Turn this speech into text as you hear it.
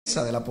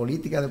de la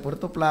política de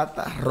Puerto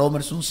Plata,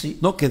 Romerson sí.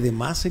 No, que de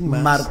más en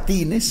más,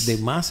 Martínez. de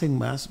más en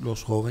más,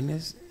 los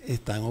jóvenes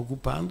están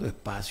ocupando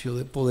espacio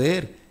de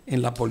poder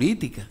en la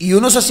política. Y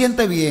uno se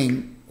siente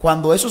bien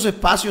cuando esos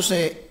espacios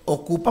se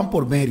ocupan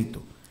por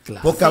mérito.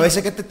 Claro. Porque a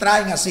veces que te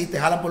traen así, te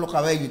jalan por los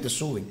cabellos y te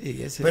suben.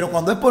 Pero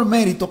cuando es por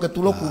mérito que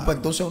tú lo ocupas,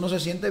 entonces uno se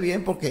siente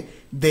bien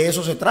porque de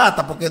eso se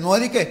trata. Porque no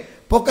es de que,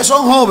 porque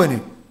son jóvenes.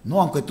 No,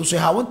 aunque tú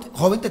seas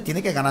joven, te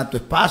tienes que ganar tu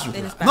espacio.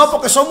 No,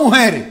 porque son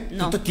mujeres.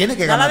 No. Tú te tienes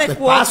que ganar tu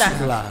espacio.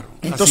 Claro.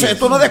 Entonces,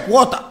 esto no es de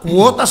cuota.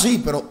 Cuota sí,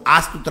 pero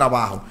haz tu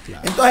trabajo.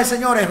 Claro. Entonces,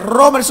 señores,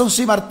 Romerson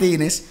C.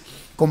 Martínez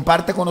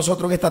comparte con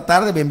nosotros en esta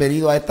tarde.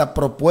 Bienvenido a esta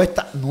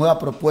propuesta, nueva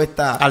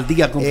propuesta al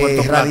día con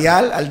Puerto Plata.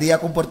 Radial, al día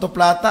con Puerto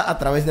Plata, a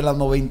través de la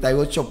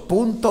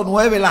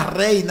 98.9 La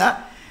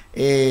Reina.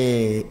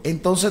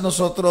 Entonces,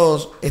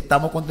 nosotros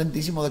estamos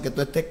contentísimos de que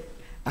tú estés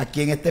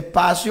aquí en este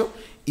espacio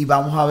y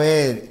vamos a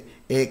ver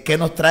qué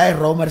nos trae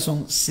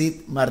Romerson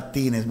C.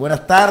 Martínez.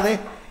 Buenas tardes.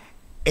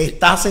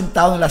 Estás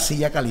sentado en la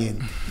silla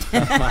caliente.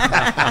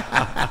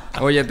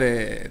 Oye,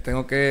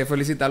 tengo que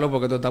felicitarlo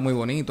porque esto está muy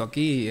bonito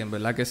aquí. En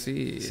verdad que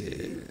sí.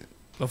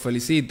 Lo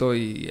felicito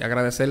y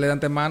agradecerle de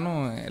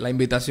antemano la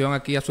invitación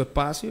aquí a su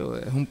espacio.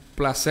 Es un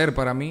placer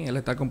para mí el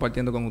estar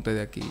compartiendo con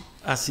ustedes aquí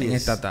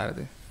esta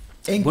tarde.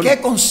 ¿En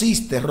qué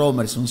consiste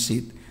Romerson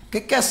C?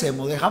 ¿Qué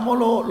hacemos? ¿Dejamos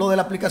lo de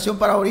la aplicación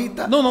para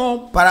ahorita?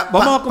 No.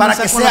 Vamos a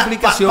comenzar con la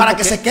aplicación. Para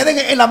que se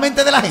quede en la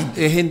mente de la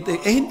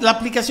gente. La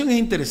aplicación es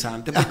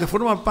interesante porque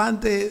forma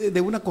parte de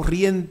una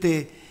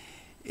corriente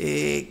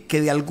que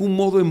de algún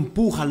modo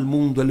empuja al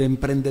mundo el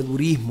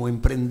emprendedurismo,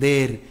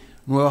 emprender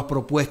nuevas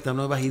propuestas,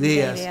 nuevas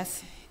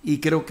ideas. Y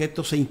creo que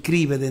esto se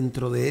inscribe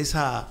dentro de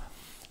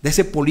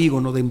ese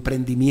polígono de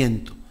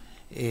emprendimiento.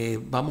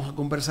 Vamos a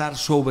conversar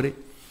sobre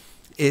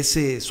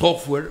ese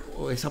software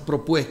o esa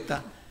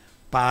propuesta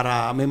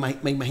para, me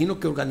imagino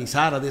que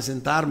organizar,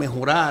 adecentar,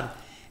 mejorar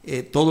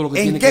todo lo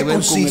que tiene que ver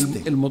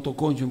con el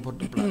motoconcho en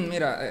Puerto Plata.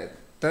 Mira,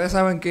 ustedes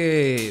saben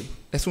que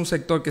es un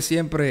sector que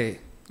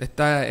siempre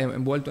está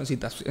envuelto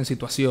en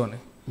situaciones.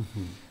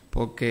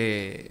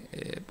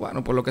 Porque,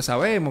 bueno, por lo que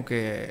sabemos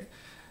que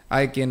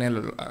hay quienes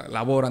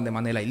laboran de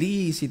manera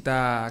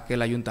ilícita, que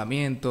el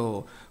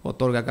ayuntamiento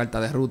otorga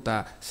carta de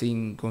ruta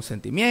sin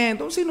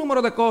consentimiento, un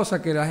sinnúmero de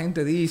cosas que la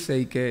gente dice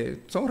y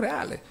que son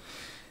reales.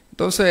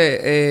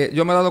 Entonces,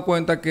 yo me he dado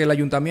cuenta que el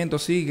ayuntamiento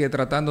sigue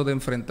tratando de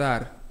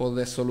enfrentar o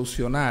de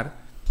solucionar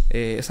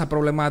esa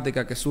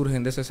problemática que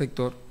surgen de ese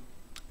sector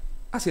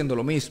haciendo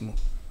lo mismo.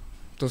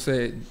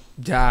 Entonces,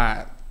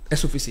 ya es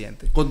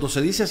suficiente. Cuando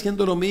se dice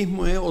haciendo lo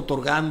mismo es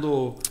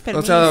otorgando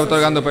permisos. O sea,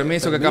 otorgando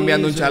permisos, que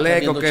cambiando un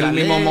chaleco, que es el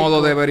mismo modo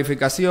de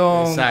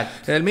verificación,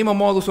 el mismo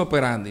modus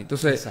operandi.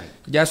 Entonces,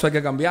 ya eso hay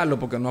que cambiarlo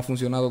porque no ha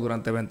funcionado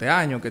durante 20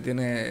 años, que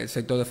tiene el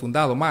sector de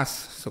fundado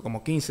más, son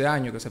como 15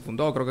 años que se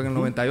fundó, creo que en el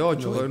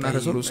 98, hay una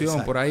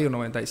resolución por ahí, el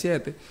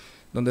 97,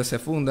 donde se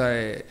funda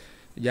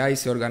ya y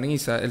se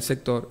organiza el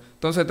sector.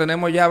 Entonces,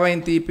 tenemos ya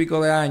 20 y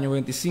pico de años,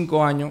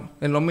 25 años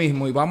en lo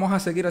mismo y vamos a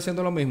seguir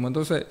haciendo lo mismo.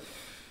 Entonces,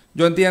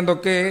 yo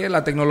entiendo que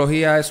la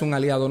tecnología es un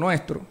aliado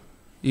nuestro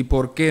y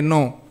por qué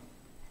no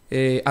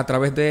a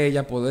través de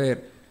ella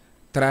poder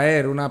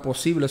traer una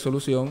posible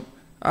solución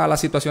a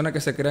las situaciones que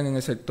se crean en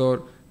el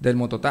sector del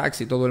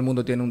mototaxi. Todo el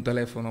mundo tiene un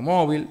teléfono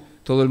móvil,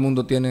 todo el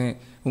mundo tiene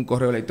un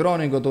correo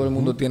electrónico, todo el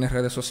mundo tiene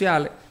redes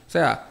sociales. O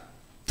sea,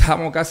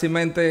 estamos casi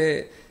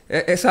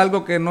es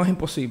algo que no es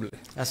imposible.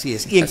 Así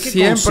es. ¿Y en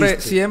qué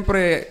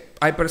siempre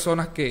hay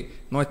personas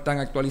que no están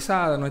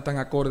actualizadas, no están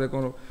acorde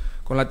con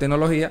la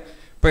tecnología,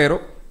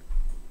 pero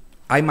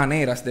hay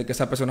maneras de que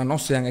esas personas no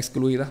sean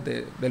excluidas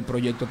del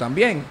proyecto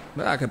también,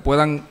 ¿verdad? Que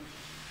puedan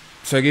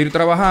seguir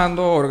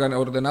trabajando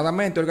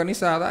ordenadamente,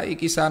 organizada y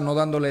quizás no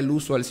dándole el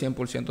uso al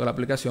 100% de la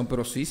aplicación,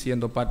 pero sí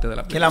siendo parte de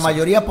la aplicación. Que la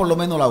mayoría por lo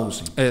menos la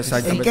usen.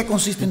 Exactamente. ¿En qué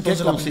consiste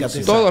entonces la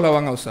aplicación? Todos la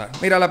van a usar.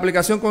 Mira, la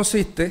aplicación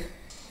consiste,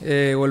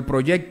 o el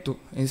proyecto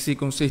en sí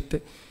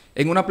consiste,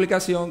 en una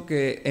aplicación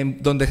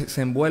donde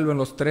se envuelven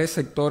los tres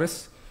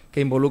sectores que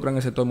involucran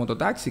el sector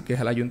mototaxi, que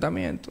es el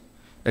ayuntamiento,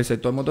 el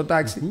sector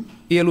mototaxi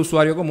y el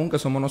usuario común, que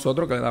somos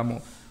nosotros que le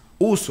damos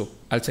uso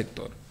al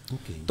sector.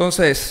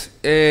 Entonces,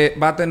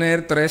 va a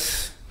tener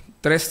tres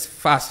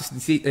fases.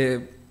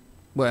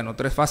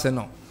 Tres fases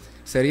no.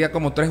 Sería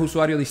como tres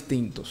usuarios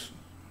distintos.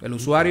 El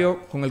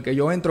usuario con el que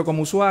yo entro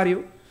como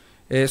usuario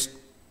es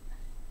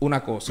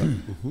una cosa.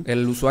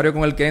 El usuario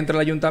con el que entra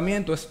el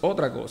ayuntamiento es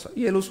otra cosa.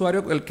 Y el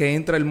usuario con el que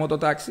entra el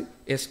mototaxi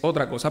es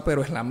otra cosa,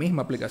 pero es la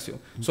misma aplicación.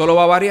 Solo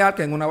va a variar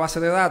que en una base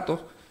de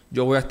datos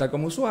yo voy a estar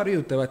como usuario y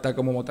usted va a estar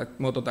como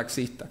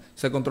mototaxista.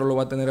 Ese control lo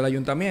va a tener el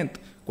ayuntamiento.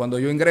 Cuando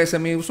yo ingrese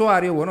mi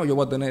usuario, bueno, yo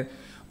voy a tener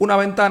una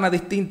ventana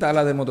distinta a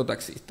la del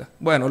mototaxista.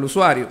 Bueno, el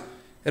usuario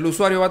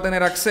va a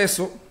tener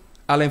acceso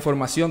a la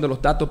información de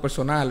los datos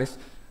personales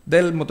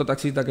del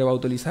mototaxista que va a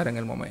utilizar en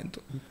el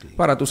momento.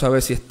 Para tú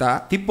saber si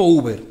está... Tipo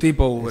Uber.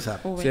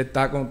 Si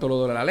está con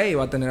todo lo de la ley,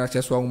 va a tener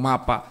acceso a un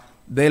mapa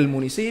del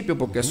municipio,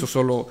 porque eso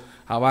solo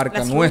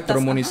abarca nuestro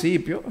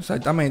municipio,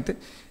 exactamente.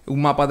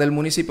 Un mapa del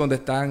municipio donde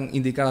están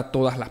indicadas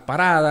todas las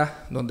paradas,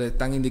 donde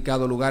están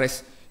indicados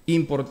lugares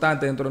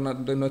importante dentro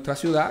de nuestra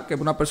ciudad, que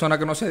una persona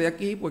que no sea de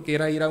aquí, pues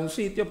quiera ir a un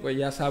sitio, pues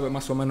ya sabe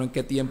más o menos en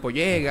qué tiempo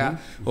llega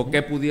o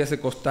qué pudiese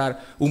costar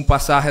un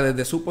pasaje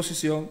desde su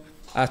posición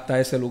hasta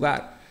ese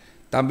lugar.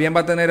 También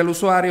va a tener el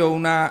usuario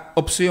una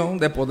opción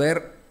de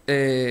poder...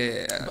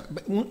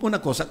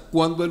 Una cosa,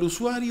 cuando el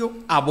usuario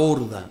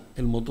aborda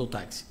el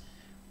mototaxi,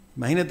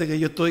 imagínate que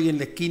yo estoy en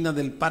la esquina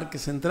del Parque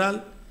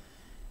Central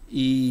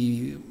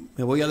y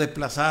me voy a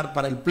desplazar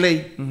para el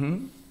Play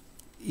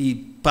y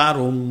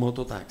paro un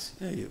mototaxi.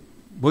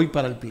 Voy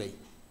para el Play.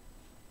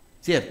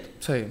 ¿Cierto?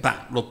 Sí.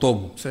 Lo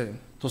tomo. Sí.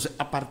 Entonces,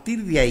 a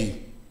partir de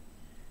ahí,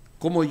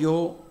 ¿cómo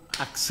yo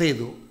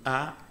accedo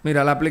a...?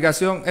 Mira, la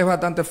aplicación es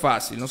bastante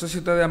fácil. No sé si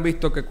ustedes han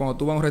visto que cuando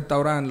tú vas a un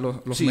restaurante,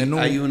 los Sí, menús,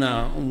 hay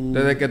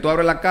desde que tú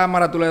abres la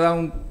cámara, tú le das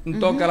un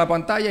toque a la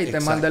pantalla y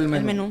te manda el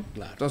menú.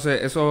 Claro.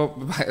 Entonces, eso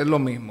es lo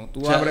mismo.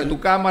 Tú abres tu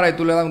cámara y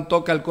tú le das un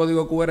toque al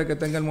código QR que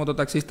tenga el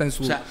mototaxista en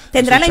su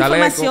 ¿Tendrá en su la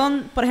chaleco.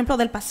 información, por ejemplo,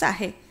 del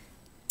pasaje?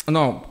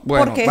 No,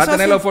 bueno, Porque va a eso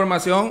tener sí. la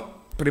información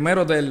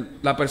primero de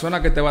la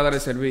persona que te va a dar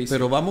el servicio.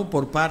 Pero vamos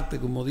por parte,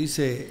 como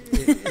dice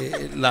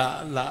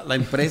la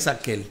empresa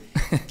aquel.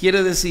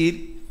 Quiere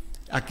decir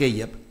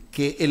aquella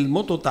que el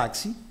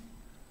mototaxi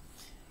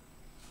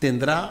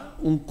tendrá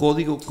un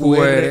código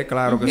QR,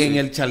 claro que en sí.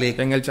 el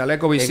chaleco. En el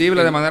chaleco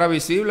visible, de manera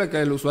visible,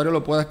 que el usuario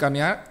lo pueda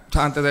escanear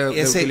antes de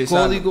Ese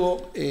utilizarlo.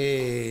 código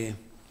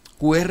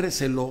QR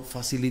se lo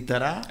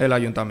facilitará El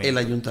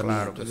ayuntamiento.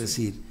 Claro que es sí.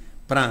 decir,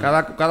 Fran,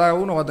 Cada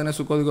uno va a tener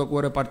su código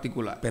QR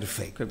particular.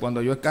 perfecto. Que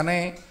cuando yo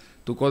escanee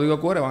tu código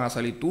QR van a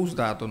salir tus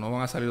datos, no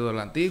van a salir de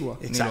la antigua.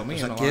 Exacto. Ni lo mío. O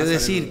sea, no quiere van a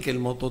salir decir que el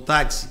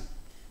mototaxi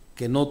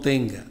que no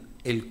tenga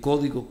el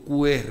código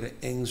QR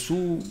en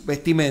su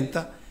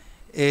vestimenta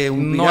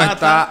un no pirata,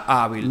 está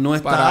hábil, no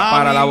está para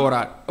hábil.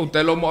 elaborar.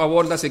 Usted lo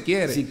aborda si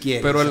quiere. Si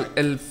quiere, pero exacto.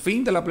 el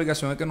fin de la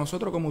aplicación es que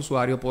nosotros como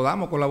usuarios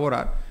podamos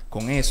colaborar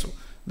con eso.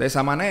 De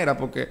esa manera,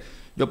 porque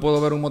yo puedo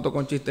ver un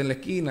motoconchista en la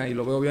esquina y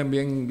lo veo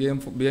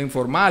bien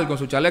formal, con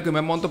su chaleco y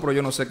me monto, pero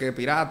yo no sé qué es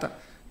pirata.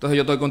 Entonces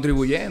yo estoy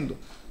contribuyendo.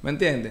 ¿Me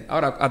entiendes?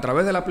 Ahora, a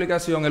través de la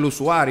aplicación, el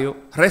usuario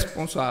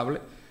responsable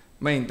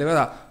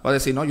 ¿verdad? Va a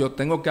decir, no, yo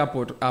tengo que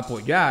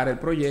apoyar el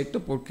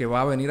proyecto porque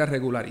va a venir a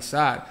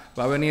regularizar,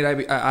 va a venir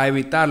a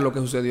evitar lo que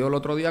sucedió el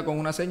otro día con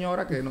una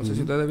señora que no sé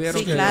si ustedes vieron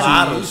Sí, que,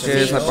 claro.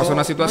 que pasó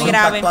una situación muy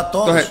grave.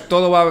 Entonces,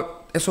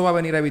 eso va a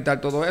venir a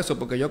evitar todo eso,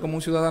 porque yo como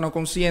un ciudadano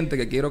consciente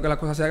que quiero que las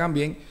cosas se hagan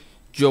bien,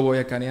 yo voy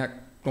a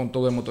escanear con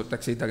todo el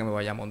mototaxista que me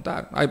vaya a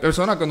montar. Hay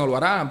personas que no lo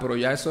harán, pero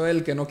ya eso es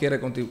el que no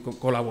quiere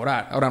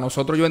colaborar. Ahora,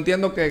 nosotros yo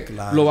entiendo que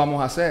lo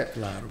vamos a hacer.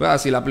 Claro. Pero,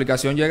 si la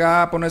aplicación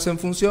llega a ponerse en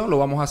función, lo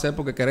vamos a hacer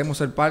porque queremos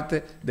ser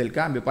parte del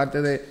cambio,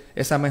 parte de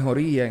esa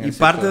mejoría. En Y el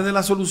parte sector. de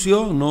la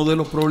solución, no de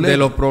los problemas. De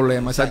los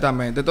problemas,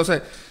 exactamente.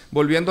 Entonces,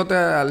 volviéndote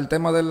al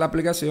tema de la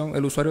aplicación,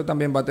 el usuario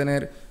también va a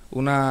tener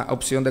una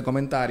opción de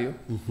comentario,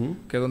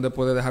 que es donde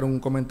puede dejar un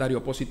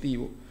comentario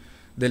positivo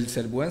del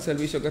buen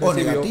servicio que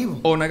recibió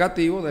o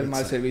negativo del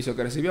mal servicio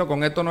que recibió.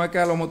 Con esto no es que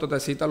a los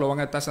mototaxistas lo van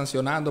a estar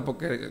sancionando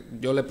porque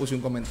yo le puse un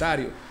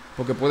comentario,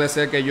 porque puede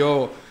ser que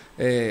yo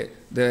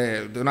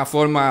de una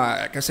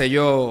forma, qué sé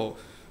yo,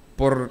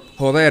 por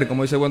joder,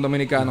 como dice el buen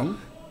dominicano,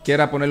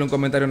 quiera ponerle un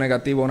comentario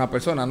negativo a una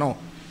persona. No.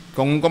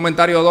 Con un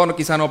comentario o dos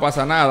quizás no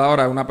pasa nada.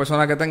 Ahora, una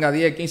persona que tenga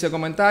 10, 15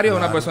 comentarios,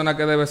 una persona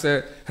que debe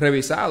ser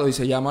revisado y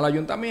se llama al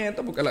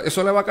ayuntamiento, porque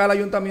eso le va a caer al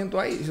ayuntamiento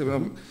ahí. Dice,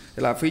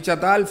 la ficha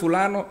tal,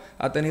 fulano,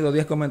 ha tenido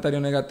 10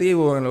 comentarios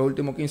negativos en los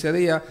últimos 15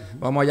 días,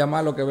 vamos a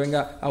llamarlo que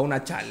venga a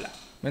una charla.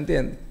 ¿Me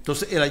entiendes?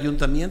 Entonces, el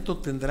ayuntamiento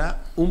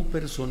tendrá un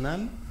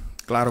personal.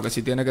 Claro que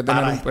sí tiene que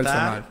tener Para un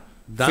personal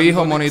dándole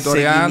fijo,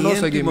 monitoreando,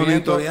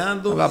 seguimiento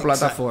monitoreando la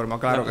plataforma,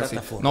 claro que sí.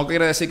 plataforma. No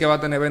quiere decir que va a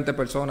tener 20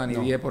 personas ni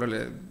 10 por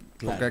el...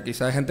 Claro. Porque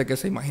quizás hay gente que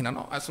se imagina,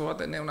 no, eso va a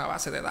tener una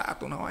base de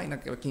datos, una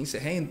vaina que 15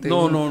 gente,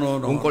 No.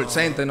 un call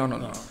center, no.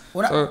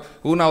 Una-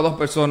 Una o dos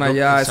personas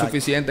ya es exacto.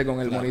 suficiente con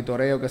el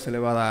monitoreo que se le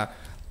va a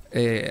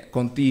dar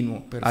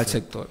continuo al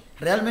sector.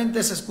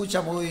 Realmente se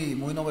escucha muy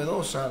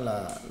novedosa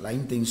la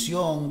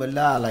intención,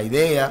 ¿verdad? La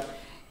idea.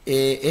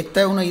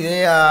 Esta es una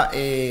idea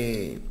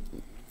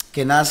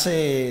que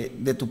nace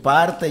de tu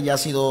parte, ya ha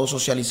sido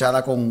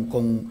socializada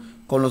con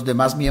los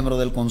demás miembros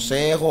del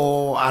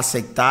consejo,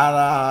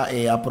 aceptada,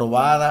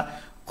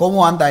 aprobada.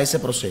 ¿Cómo anda ese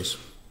proceso?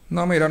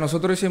 No, mira,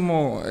 nosotros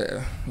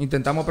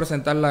intentamos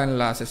presentarla en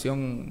la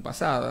sesión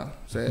pasada.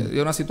 Se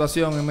dio una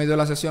situación en medio de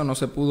la sesión, no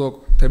se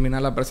pudo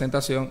terminar la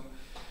presentación,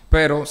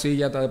 pero sí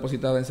ya está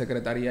depositada en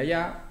secretaría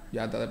ya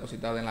está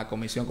depositada en la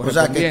comisión O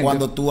correspondiente. sea que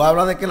cuando tú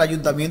hablas de que el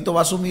ayuntamiento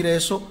va a asumir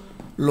eso,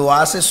 lo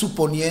hace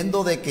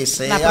suponiendo de que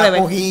sea apruebe.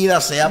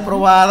 acogida, sea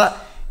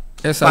aprobada,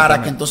 para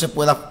Exactamente. que entonces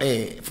pueda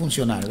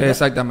funcionar, ¿verdad?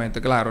 Exactamente,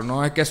 claro,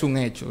 no es que es un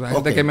hecho. La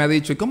gente Ok. que me ha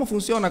dicho, ¿y cómo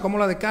funciona? ¿Cómo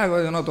la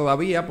descargo? Yo no,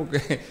 todavía, porque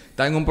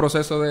está en un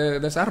proceso de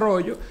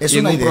desarrollo Es y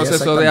en una un idea,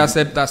 proceso de exactamente.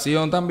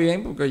 aceptación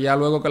también, porque ya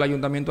luego que el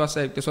ayuntamiento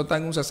acepte, eso está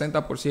en un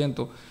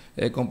 60%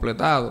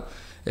 completado.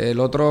 El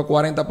otro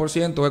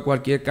 40% es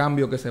cualquier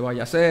cambio que se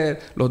vaya a hacer,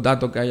 los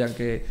datos que hayan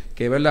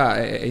que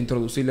 ¿verdad?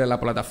 Introducirle a la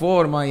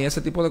plataforma y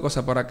ese tipo de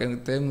cosas para que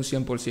esté en un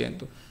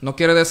 100%. No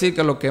quiere decir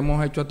que lo que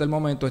hemos hecho hasta el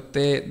momento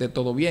esté de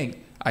todo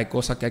bien. Hay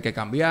cosas que hay que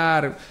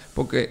cambiar,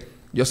 porque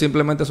yo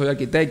simplemente soy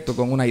arquitecto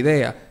con una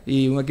idea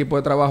y un equipo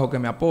de trabajo que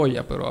me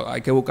apoya, pero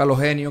hay que buscar los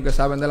genios que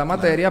saben de la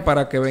materia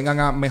para que vengan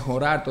a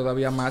mejorar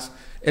todavía más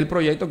el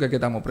proyecto que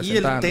estamos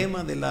presentando. Y el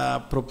tema de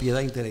la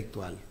propiedad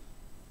intelectual,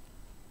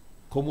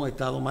 ¿cómo ha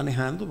estado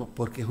manejando?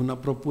 Porque es una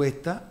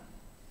propuesta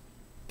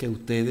que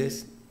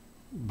ustedes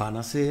van a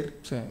hacer,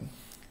 Sí.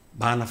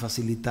 van a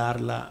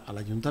facilitarla al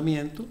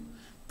ayuntamiento,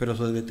 pero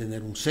eso debe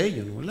tener un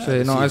sello, ¿no? ¿Verdad?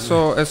 Sí, no,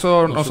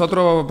 eso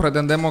nosotros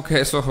pretendemos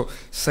que eso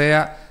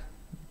sea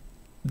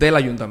del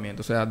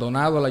ayuntamiento, o sea,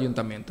 donado al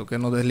ayuntamiento, que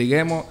nos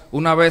desliguemos,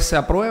 una vez se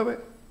apruebe,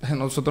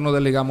 nosotros nos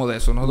desligamos de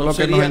eso. Nosotros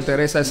lo que nos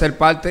interesa es ser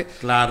parte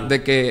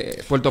de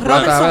que Puerto Plata,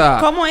 Romerson, ¿verdad?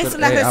 ¿cómo es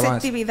la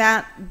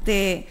receptividad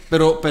de...?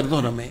 Pero,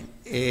 perdóname,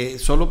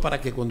 solo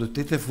para que cuando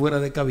usted esté fuera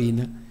de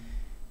cabina,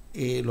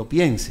 lo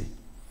piense,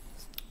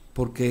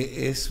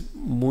 porque es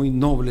muy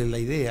noble la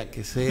idea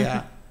que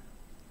sea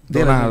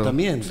del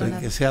ayuntamiento,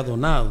 que sea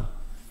donado,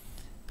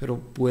 pero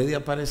puede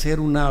aparecer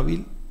un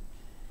hábil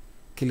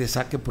que le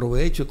saque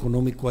provecho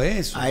económico a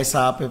eso. A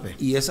esa APP.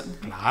 Y esa,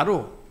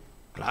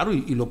 claro,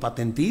 y lo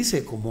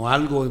patentice como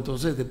algo,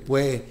 entonces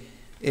después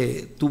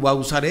tú vas a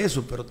usar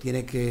eso, pero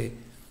tiene que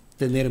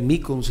tener mi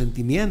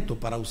consentimiento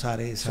para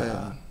usar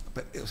esa.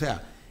 Sí. O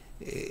sea,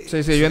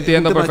 sí, yo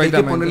entiendo perfectamente.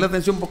 Hay que ponerle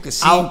atención porque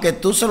sí. Aunque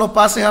tú se lo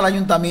pases al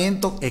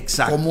ayuntamiento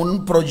Exacto. como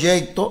un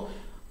proyecto,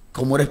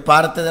 como eres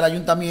parte del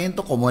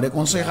ayuntamiento, como eres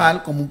concejal,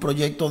 claro, como un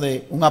proyecto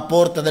de un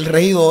aporte del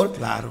regidor,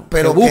 claro,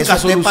 pero que eso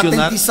esté solucionar,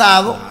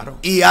 patentizado, claro,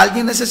 y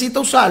alguien necesita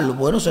usarlo,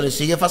 bueno, se le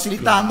sigue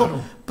facilitando,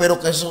 claro, pero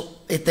que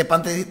eso esté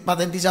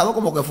patentizado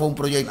como que fue un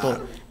proyecto,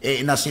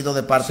 claro, nacido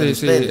de parte de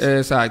ustedes. Sí,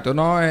 exacto.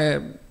 No,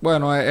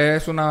 bueno,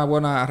 es una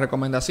buena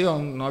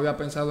recomendación, no había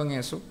pensado en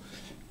eso,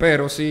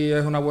 pero sí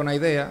es una buena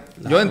idea.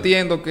 Claro. Yo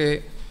entiendo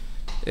que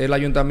el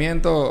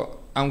ayuntamiento,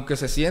 aunque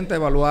se siente a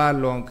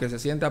evaluarlo, aunque se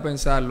siente a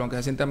pensarlo, aunque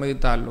se siente a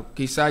meditarlo,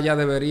 quizás ya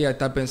debería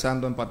estar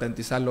pensando en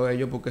patentizarlo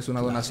ellos porque es una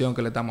donación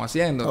que le estamos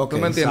haciendo. Okay,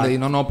 ¿tú me entiendes? Exacto. Y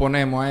no nos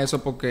oponemos a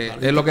eso porque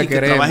es lo que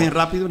queremos. Que trabajen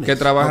rápido en eso. Que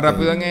trabajen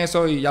rápido en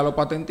eso y ya lo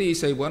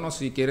patentice. Y bueno,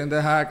 si quieren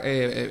dejar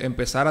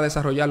empezar a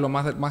desarrollarlo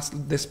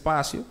más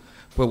despacio,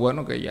 pues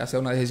bueno, que ya sea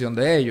una decisión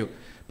de ellos.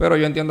 Pero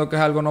yo entiendo que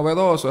es algo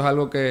novedoso, es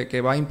algo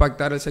que va a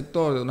impactar el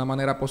sector de una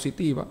manera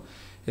positiva.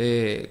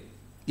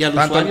 Y al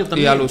usuario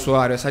también. Y al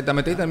usuario,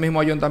 exactamente. Y al mismo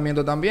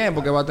ayuntamiento también,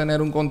 porque va a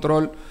tener un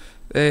control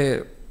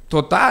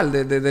total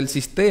del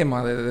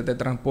sistema de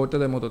transporte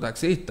de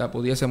mototaxistas,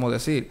 pudiésemos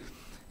decir.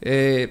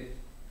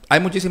 Hay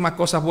muchísimas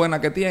cosas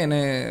buenas que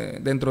tiene.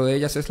 Dentro de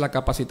ellas es la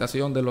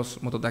capacitación de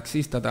los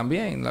mototaxistas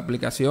también. La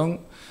aplicación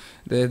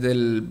desde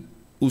el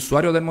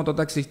usuario del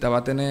mototaxista va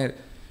a tener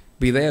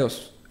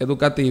videos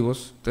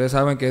educativos. Ustedes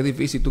saben que es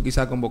difícil tú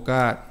quizás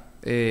convocar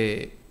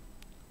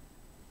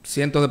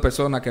cientos de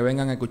personas que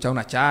vengan a escuchar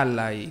una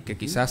charla y que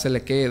quizás se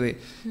les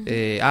quede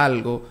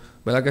algo,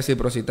 ¿verdad que sí?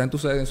 Pero si está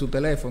en su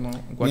teléfono,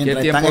 en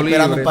cualquier tiempo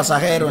libre, un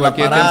pasajero, en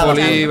cualquier tiempo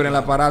libre, en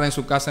la parada, en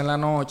su casa en la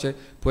noche,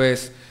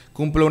 pues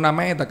cumple una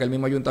meta que el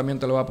mismo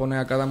ayuntamiento le va a poner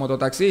a cada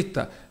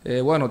mototaxista.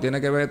 Bueno, tiene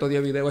que ver estos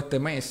 10 videos este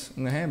mes,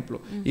 un ejemplo,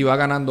 y va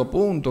ganando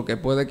puntos que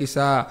puede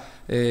quizás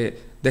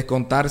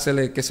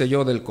descontársele, qué sé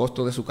yo, del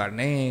costo de su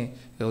carnet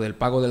o del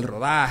pago del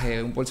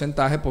rodaje, un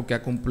porcentaje porque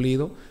ha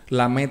cumplido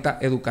la meta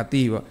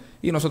educativa.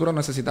 Y nosotros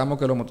necesitamos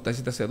que los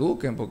mototaxistas se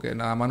eduquen, porque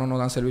nada más no nos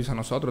dan servicio a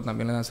nosotros,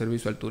 también le dan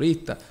servicio al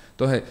turista.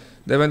 Entonces,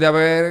 deben de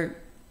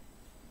haber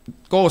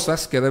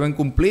cosas que deben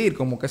cumplir,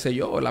 como qué sé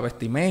yo, la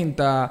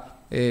vestimenta,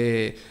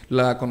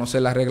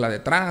 conocer las reglas de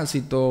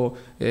tránsito,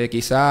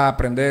 quizá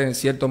aprender en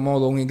cierto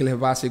modo un inglés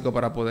básico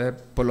para poder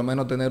por lo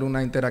menos tener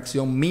una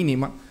interacción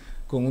mínima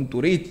con un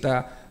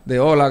turista, de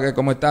hola,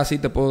 ¿cómo estás? Sí,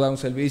 te puedo dar un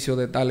servicio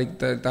de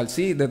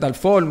tal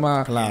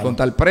forma, claro, con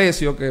tal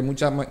precio, que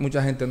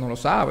mucha gente no lo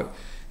sabe.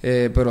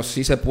 Pero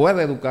sí se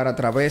puede educar a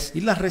través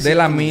de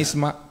la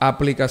misma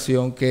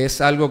aplicación, que es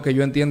algo que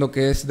yo entiendo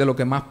que es de lo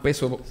que más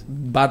peso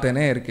va a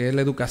tener, que es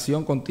la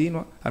educación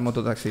continua al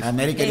mototaxista.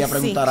 América quería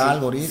preguntar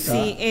algo ahorita.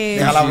 Sí,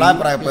 déjala hablar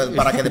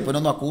para que después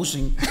no nos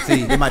acusen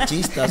de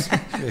machistas.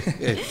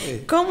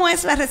 ¿Cómo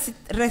es la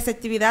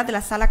receptividad de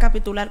la sala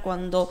capitular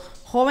cuando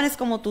jóvenes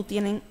como tú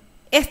tienen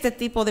este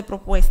tipo de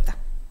propuesta?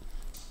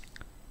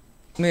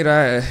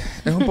 Mira, es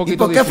un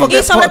poquito difícil.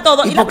 Y sobre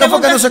todo, ¿y por qué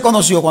fue que no se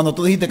conoció cuando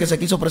tú dijiste que se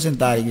quiso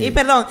presentar? Y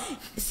perdón,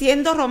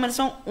 siendo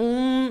Romerson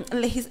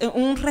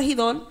un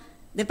regidor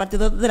del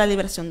Partido de la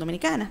Liberación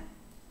Dominicana.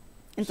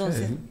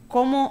 Entonces, sí,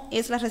 ¿cómo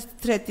es la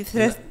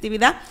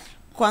receptividad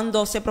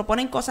cuando se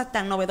proponen cosas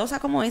tan novedosas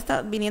como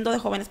esta viniendo de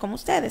jóvenes como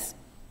ustedes?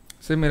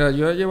 Sí, mira,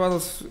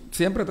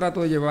 siempre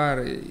trato de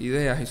llevar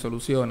ideas y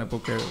soluciones,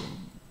 porque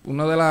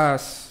una de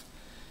las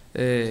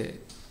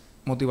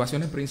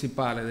motivaciones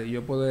principales de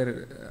yo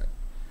poder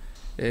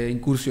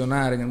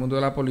incursionar en el mundo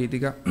de la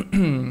política,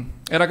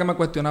 era que me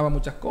cuestionaba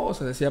muchas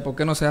cosas. Decía, ¿por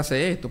qué no se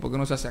hace esto? ¿Por qué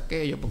no se hace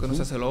aquello? ¿Por qué no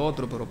se hace lo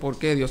otro? ¿Pero por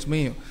qué, Dios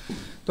mío?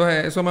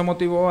 Entonces, eso me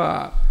motivó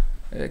a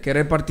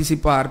querer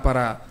participar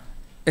para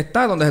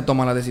estar donde se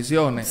toman las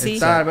decisiones, Sí.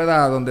 estar,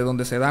 ¿verdad?,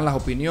 donde se dan las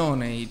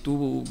opiniones, y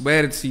tú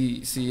ver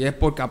si es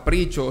por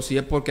capricho o si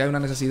es porque hay una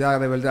necesidad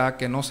de verdad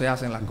que no se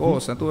hacen las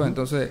cosas. ¿Tú ves?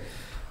 Entonces,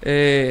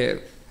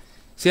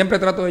 siempre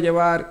trato de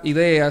llevar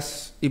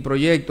ideas y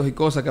proyectos y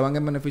cosas que van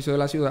en beneficio de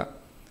la ciudad.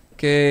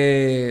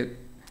 ¿Qué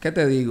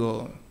te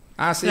digo?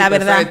 Ah, sí, la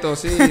perfecto,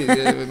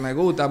 verdad. sí, me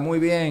gusta, muy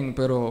bien,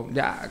 pero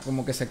ya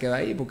como que se queda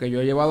ahí, porque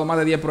yo he llevado más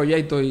de 10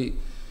 proyectos y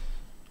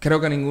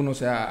creo que ninguno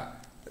se ha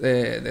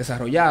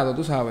desarrollado,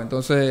 tú sabes.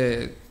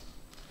 Entonces,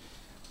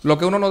 lo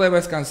que uno no debe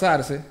es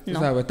cansarse, tú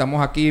sabes.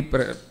 Estamos aquí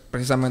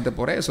precisamente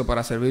por eso,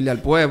 para servirle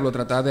al pueblo,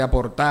 tratar de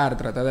aportar,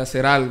 tratar de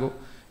hacer algo.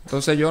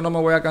 Entonces, yo no me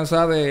voy a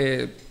cansar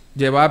de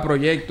llevar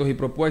proyectos y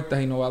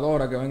propuestas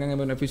innovadoras que vengan en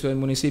beneficio del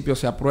municipio,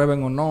 se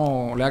aprueben o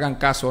no, le hagan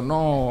caso o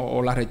no,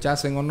 o la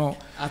rechacen o no.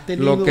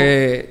 Lo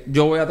que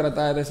yo voy a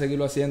tratar de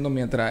seguirlo haciendo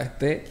mientras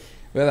esté,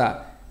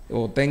 ¿verdad?,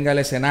 o tenga el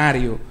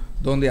escenario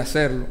donde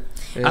hacerlo.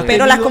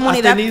 Pero la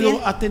comunidad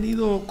 ¿Ha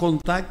tenido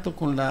contacto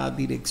con la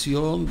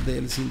dirección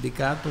del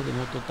sindicato de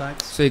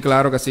Mototaxis? Sí,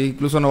 claro que sí.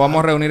 Incluso nos vamos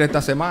a reunir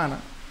esta semana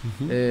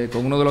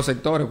con uno de los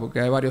sectores,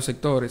 porque hay varios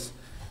sectores.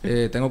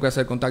 Tengo que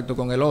hacer contacto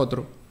con el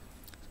otro.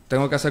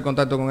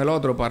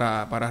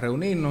 Para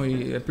reunirnos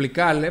y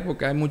explicarle,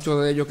 porque hay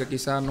muchos de ellos que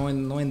quizás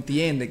no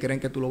entienden, creen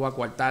que tú lo vas a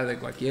coartar de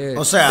cualquier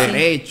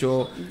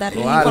derecho.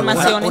 Darle o algo.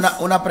 informaciones.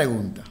 Una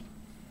pregunta,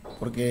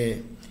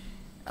 porque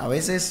a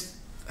veces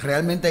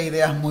realmente hay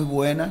ideas muy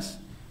buenas,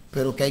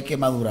 pero que hay que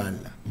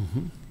madurarlas.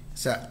 O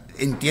sea,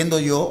 entiendo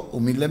yo,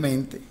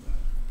 humildemente,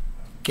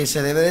 que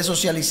se debe de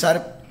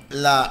socializar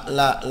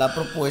la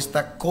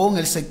propuesta con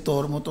el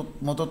sector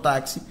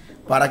mototaxi,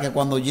 para que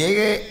cuando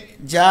llegue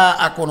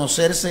ya a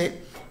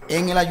conocerse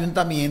en el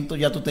ayuntamiento,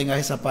 ya tú tengas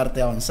esa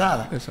parte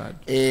avanzada.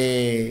 Exacto.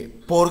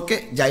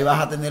 Porque ya ibas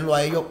a tenerlo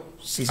a ellos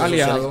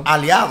aliados,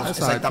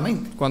 Exacto.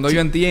 exactamente. Cuando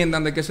ellos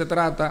entiendan de qué se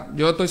trata,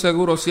 yo estoy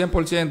seguro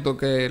 100%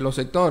 que los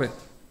sectores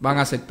van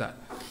a aceptar.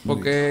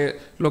 Porque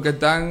los que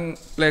están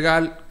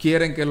legal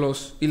quieren que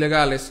los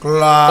ilegales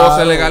o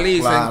se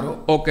legalicen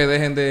o que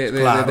dejen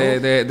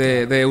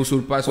de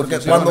usurpar sus Porque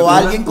funciones. cuando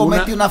alguien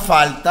comete una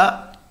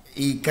falta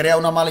y crea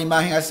una mala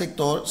imagen al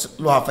sector,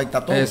 los afecta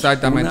a todos.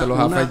 Exactamente, los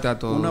afecta a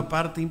todos. Una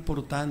parte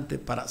importante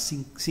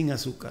sin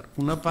azúcar,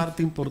 una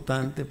parte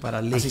importante para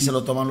así se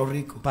lo toman los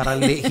ricos. Para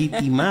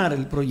legitimar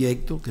el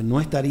proyecto, que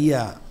no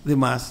estaría de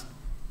más,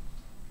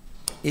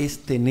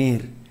 es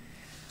tener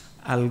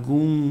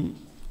algún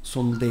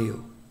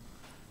sondeo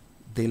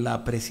de la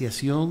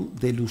apreciación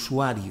del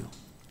usuario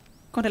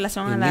con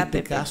relación a en la este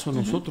APP. caso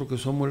nosotros que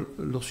somos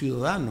los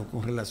ciudadanos,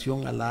 con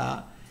relación a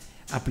la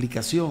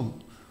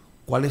aplicación.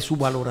 ¿Cuál es su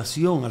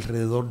valoración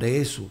alrededor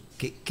de eso?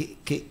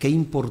 ¿Qué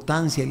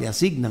importancia le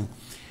asignan?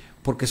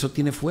 Porque eso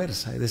tiene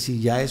fuerza. Es decir,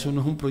 ya eso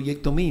no es un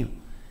proyecto mío.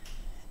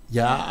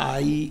 Ya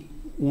hay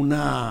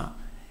una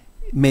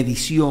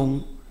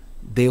medición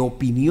de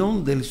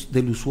opinión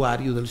del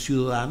usuario, del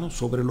ciudadano,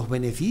 sobre los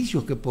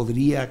beneficios que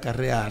podría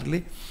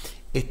acarrearle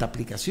esta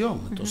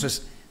aplicación.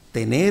 Entonces,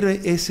 tener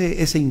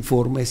ese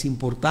informe es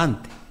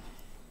importante.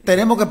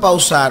 Tenemos que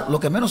pausar.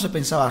 Lo que menos se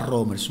pensaba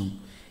Romerson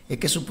es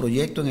que su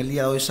proyecto en el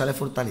día de hoy sale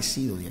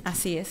fortalecido de aquí.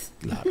 Así es.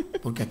 Claro,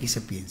 porque aquí se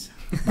piensa.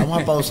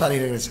 Vamos a pausar y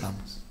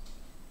regresamos.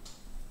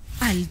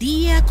 Al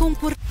día con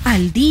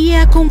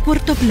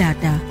Puerto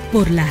Plata,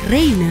 por la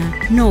Reina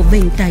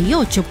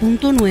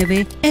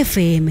 98.9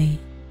 FM.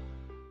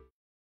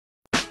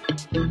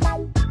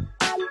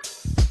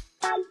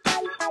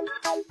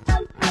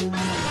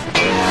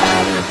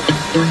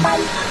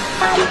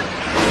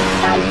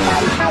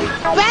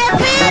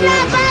 ¡Pepina,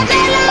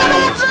 saque la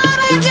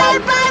basura y que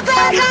el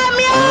pasa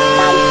camión!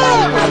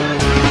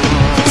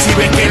 Si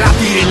ves que la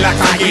tire en la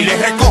calle y le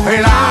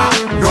recógela,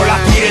 no la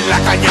tire en la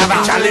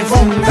cañada, échale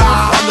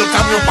funda. Cuando el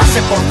camión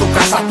pase por tu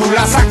casa, tú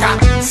la sacas.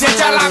 Si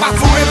echa la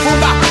basura en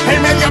funda, el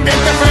medio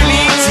ambiente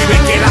feliz. Si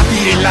ves que la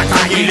tire en la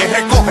calle y le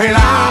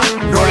recógela,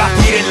 no la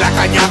tire en la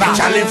cañada,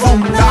 échale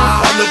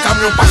funda. Cuando el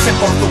camión pase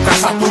por tu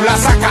casa, tú la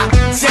sacas.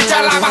 Si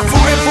echa la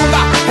basura en funda,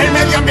 el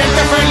medio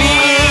ambiente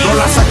feliz. No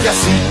la saque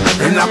así,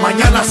 en la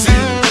mañana sí,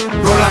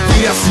 no la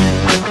tire así,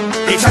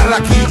 échala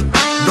aquí.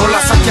 No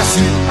la saque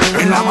así,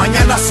 en la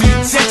mañana sí.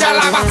 Se echa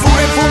la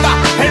basura en funda,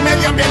 el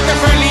medio ambiente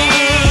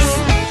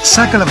feliz.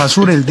 Saca la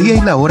basura el día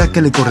y la hora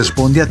que le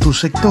corresponde a tu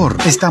sector.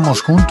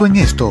 Estamos juntos en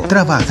esto,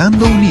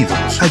 trabajando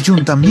unidos.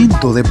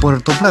 Ayuntamiento de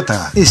Puerto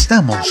Plata,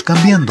 estamos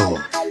cambiando.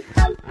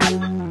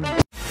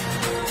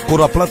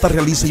 Plata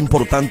realiza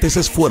importantes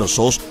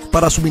esfuerzos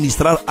para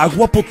suministrar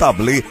agua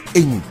potable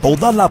en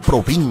toda la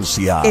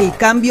provincia. El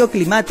cambio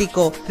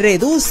climático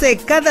reduce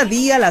cada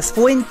día las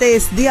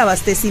fuentes de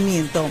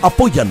abastecimiento.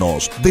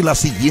 Apóyanos de la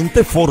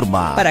siguiente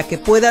forma. Para que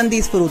puedan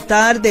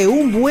disfrutar de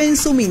un buen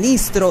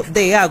suministro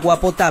de agua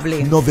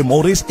potable. No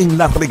demores en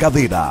la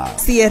regadera.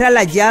 Cierra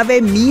la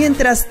llave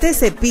mientras te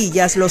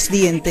cepillas los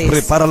dientes.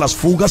 Repara las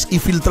fugas y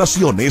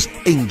filtraciones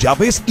en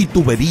llaves y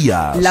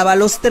tuberías. Lava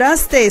los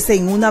trastes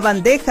en una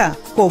bandeja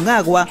con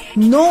agua,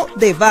 no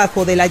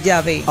debajo de la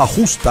llave.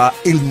 Ajusta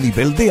el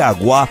nivel de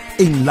agua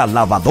en la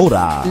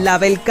lavadora.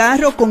 Lava el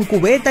carro con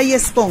cubeta y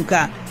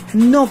esponja,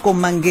 no con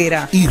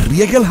manguera. Y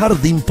riega el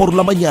jardín por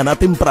la mañana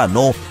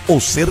temprano o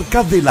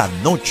cerca de la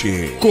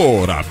noche.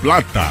 Cora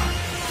Plata,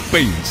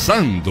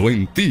 pensando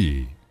en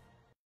ti.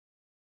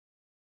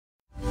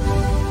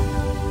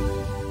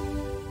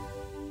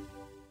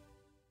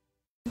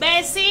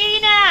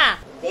 ¡Vecina!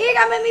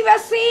 Dígame, mi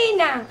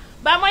vecina.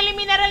 Vamos a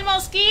eliminar el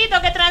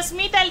mosquito que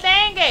transmite el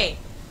dengue.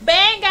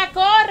 Venga,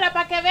 corra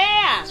para que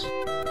vea.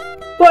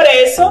 Por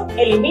eso,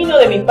 elimino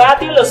de mi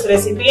patio los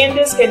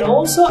recipientes que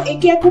no uso y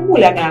que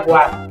acumulan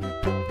agua.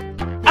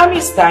 A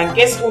mis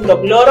tanques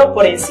junto cloro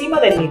por encima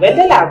del nivel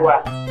del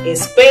agua.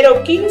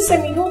 Espero 15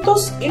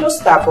 minutos y los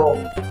tapo.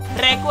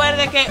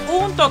 Recuerde que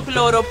unto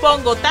cloro,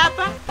 pongo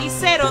tapa y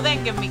cero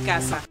dengue en mi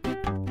casa.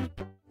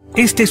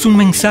 Este es un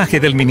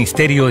mensaje del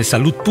Ministerio de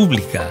Salud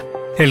Pública,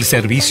 el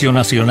Servicio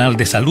Nacional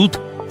de Salud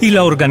y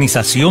la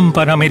Organización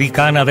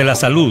Panamericana de la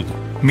Salud.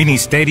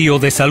 Ministerio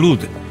de Salud,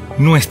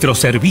 nuestros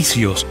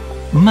servicios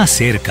más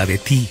cerca de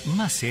ti,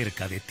 más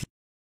cerca de ti.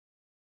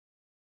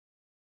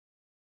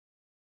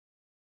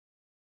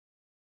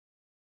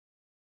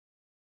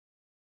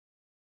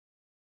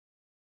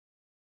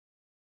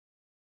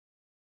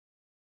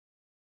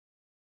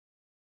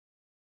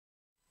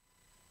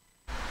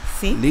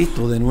 ¿Sí?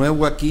 Listo, de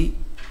nuevo aquí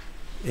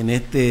en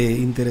este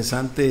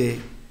interesante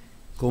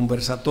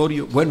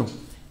conversatorio. Bueno,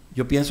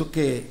 yo pienso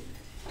que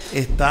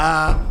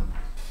está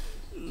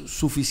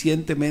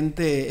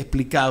suficientemente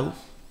explicado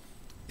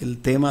el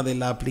tema de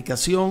la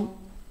aplicación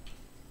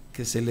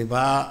que se le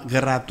va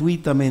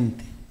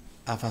gratuitamente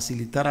a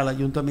facilitar al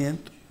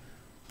ayuntamiento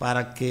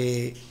para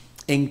que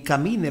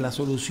encamine la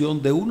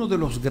solución de uno de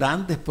los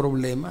grandes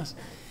problemas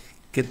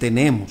que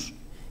tenemos,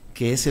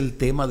 que es el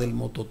tema del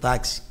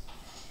mototaxi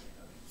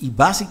y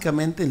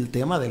básicamente el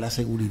tema de la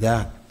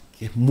seguridad,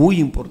 que es muy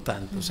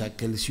importante. O sea,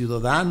 que el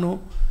ciudadano,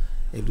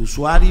 el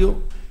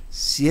usuario,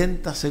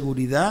 sienta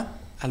seguridad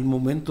al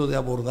momento de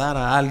abordar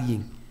a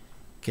alguien,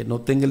 que no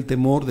tenga el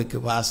temor de que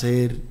va a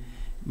ser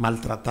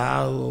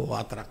maltratado,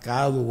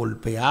 atracado,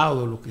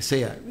 golpeado, lo que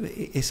sea.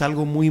 Es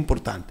algo muy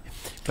importante.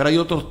 Pero hay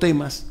otros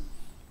temas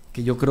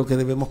que yo creo que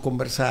debemos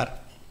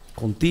conversar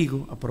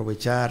contigo,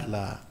 aprovechar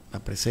la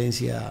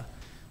presencia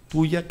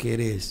tuya, que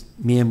eres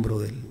miembro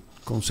del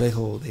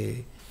Consejo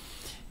de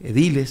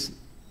Ediles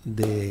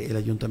del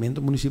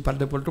Ayuntamiento Municipal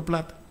de Puerto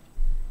Plata,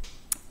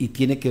 y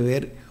tiene que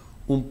ver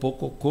un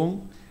poco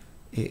con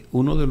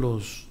uno de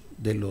los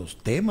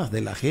temas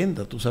de la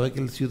agenda. Tú sabes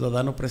que el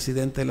ciudadano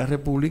presidente de la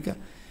República,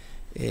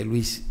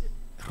 Luis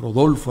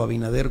Rodolfo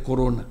Abinader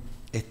Corona,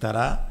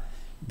 estará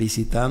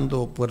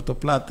visitando Puerto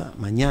Plata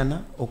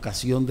mañana,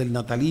 ocasión del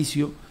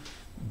natalicio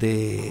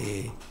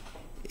de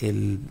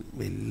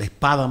la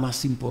espada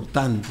más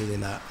importante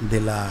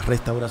de la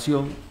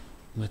restauración,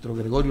 nuestro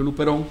Gregorio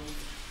Luperón,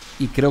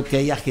 y creo que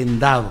hay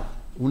agendado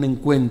un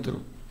encuentro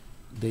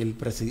del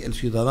el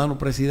ciudadano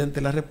presidente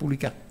de la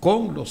República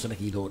con los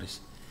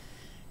regidores.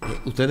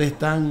 Ustedes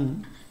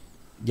están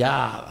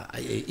ya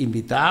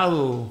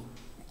invitados,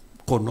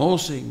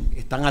 conocen,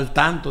 están al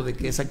tanto de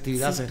que esa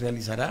actividad se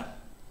realizará.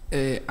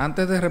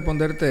 Antes de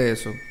responderte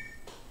eso,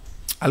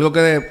 algo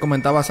que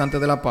comentabas antes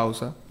de la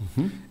pausa,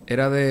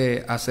 era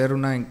de hacer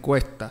una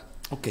encuesta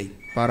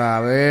para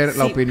ver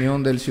la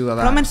opinión del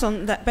ciudadano.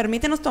 Romerson,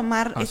 permítenos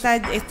tomar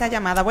esta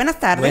llamada. Buenas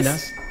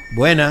tardes.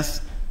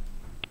 Buenas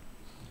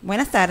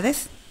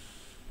tardes.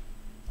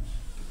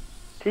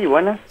 Sí,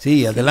 buenas.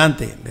 Sí,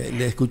 adelante,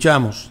 le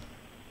escuchamos.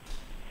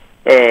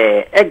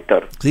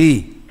 Héctor.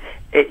 Sí.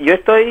 Yo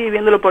estoy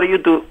viéndolo por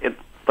YouTube,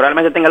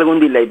 probablemente tenga algún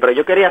delay, pero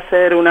yo quería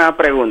hacer una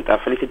pregunta,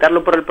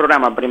 felicitarlo por el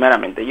programa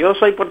primeramente. Yo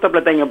soy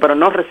puertoplateño, pero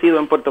no resido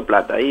en Puerto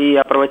Plata, y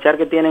aprovechar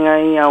que tienen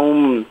ahí a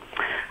un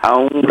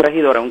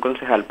regidor, a un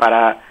concejal,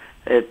 para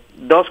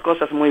dos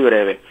cosas muy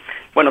breves.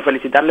 Bueno,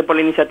 felicitarle por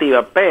la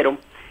iniciativa, pero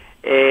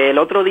el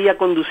otro día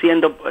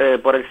conduciendo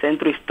por el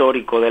centro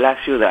histórico de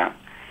la ciudad,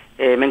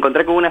 me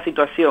encontré con una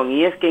situación,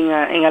 y es que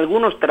en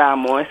algunos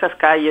tramos, esas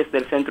calles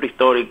del centro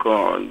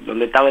histórico,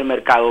 donde estaba el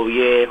mercado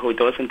viejo y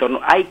todo ese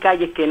entorno, hay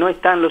calles que no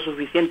están lo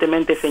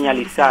suficientemente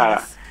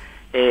señalizadas,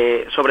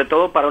 sobre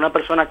todo para una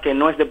persona que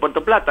no es de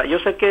Puerto Plata. Yo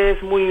sé que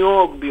es muy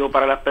obvio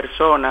para las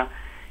personas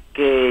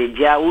que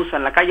ya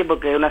usan la calle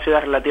porque es una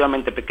ciudad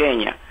relativamente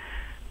pequeña,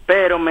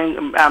 pero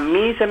a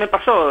mí se me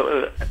pasó,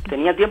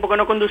 tenía tiempo que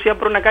no conducía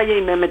por una calle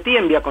y me metí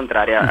en vía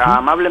contraria.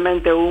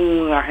 Amablemente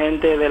un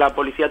agente de la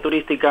policía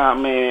turística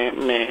me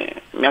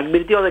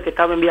advirtió de que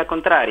estaba en vía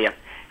contraria.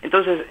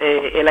 Entonces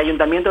el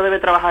ayuntamiento debe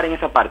trabajar en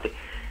esa parte.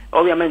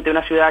 obviamente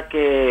una ciudad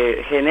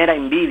que genera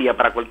envidia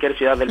para cualquier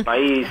ciudad del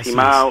país, y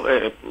más,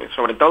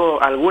 sobre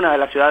todo alguna de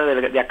las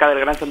ciudades de acá del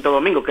Gran Santo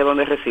Domingo, que es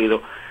donde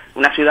resido.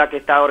 Una ciudad que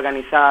está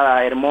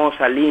organizada,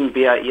 hermosa,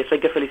 limpia, y eso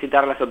hay que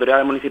felicitar a las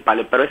autoridades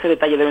municipales, pero ese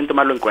detalle deben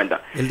tomarlo en cuenta.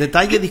 El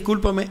detalle,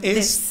 discúlpame,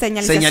 es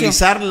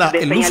señalizar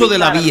el uso de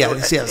la vía.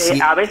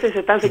 A veces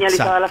están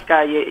señalizadas las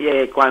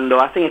calles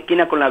cuando hacen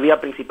esquina con las vías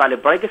principales,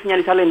 pero hay que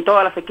señalizarle en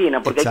todas las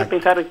esquinas, porque hay que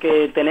pensar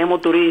que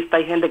tenemos turistas,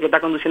 hay gente que está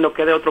conduciendo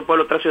que es de otro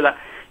pueblo, otra ciudad,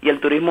 y el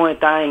turismo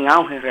está en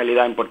auge en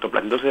realidad en Puerto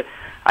Plata. Entonces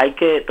hay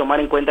que tomar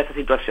en cuenta esa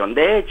situación.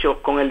 De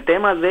hecho, con el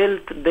tema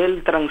del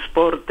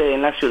transporte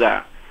en la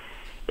ciudad,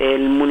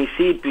 el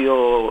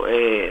municipio,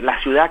 la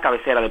ciudad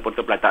cabecera de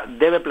Puerto Plata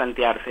debe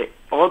plantearse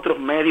otros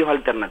medios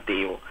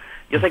alternativos.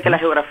 Yo sé que la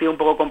geografía es un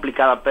poco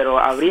complicada, pero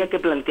habría que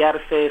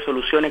plantearse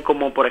soluciones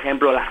como, por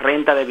ejemplo, la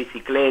renta de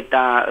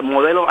bicicleta,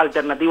 modelos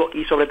alternativos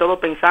y sobre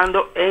todo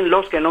pensando en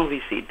los que nos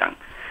visitan.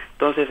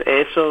 Entonces,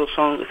 esas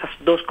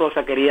dos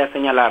cosas quería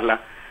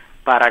señalarlas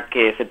para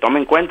que se tome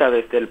en cuenta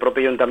desde el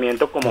propio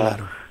ayuntamiento como...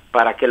 Claro.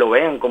 Para que lo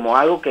vean como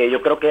algo que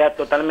yo creo que es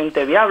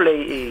totalmente viable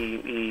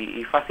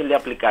y fácil de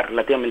aplicar,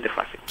 relativamente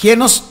fácil.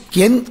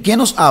 ¿Quién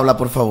nos habla,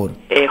 por favor?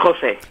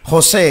 José.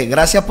 José,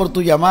 gracias por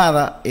tu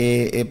llamada.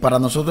 Para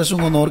nosotros es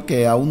un honor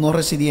que aún no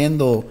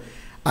residiendo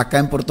acá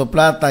en Puerto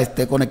Plata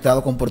esté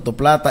conectado con Puerto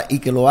Plata y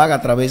que lo haga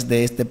a través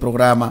de este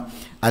programa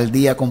Al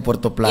Día con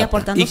Puerto Plata. Y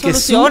aportando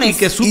soluciones. Y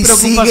que su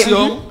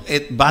preocupación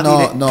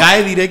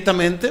cae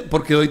directamente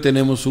porque hoy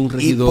tenemos un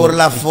regidor. Y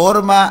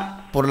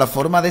por la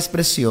forma de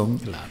expresión,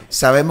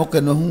 sabemos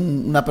que no es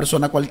una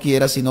persona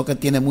cualquiera, sino que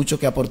tiene mucho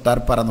que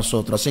aportar para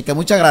nosotros. Así que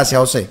muchas gracias,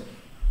 José.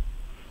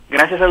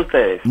 Gracias a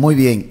ustedes. Muy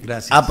bien.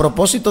 Gracias. A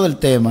propósito del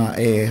tema,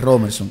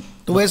 Romerson,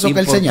 ¿tú ves eso que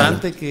él señala?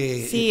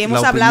 Que sí,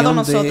 hemos hablado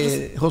nosotros.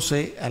 De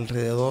José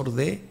alrededor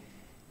de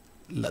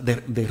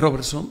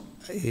Romerson,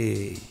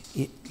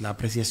 la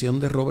apreciación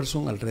de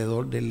Romerson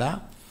alrededor de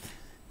la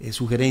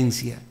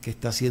sugerencia que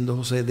está haciendo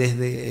José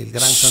desde el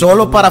Gran Santo Solo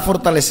Domingo. para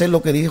fortalecer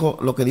lo que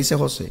dice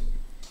José.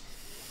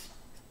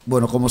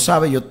 Bueno, como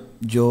sabe,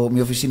 mi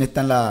oficina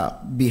está en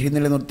la Virgen de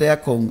la Nortea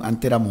con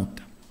Antera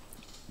Mota.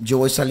 Yo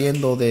voy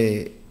saliendo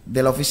de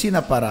la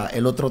oficina para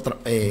el otro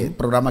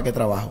programa que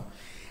trabajo.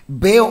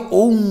 Veo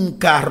un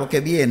carro que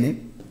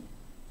viene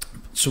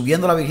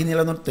subiendo la Virgen de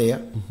la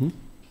Nortea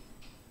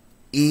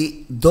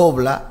y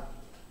dobla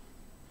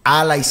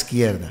a la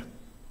izquierda.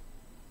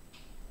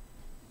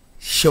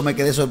 Yo me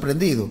quedé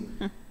sorprendido.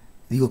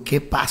 Digo,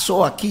 ¿qué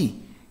pasó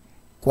aquí?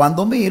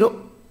 Cuando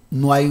miro,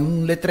 no hay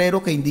un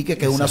letrero que indique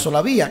que es una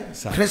sola vía.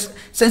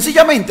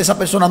 Sencillamente esa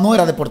persona no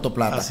era de Puerto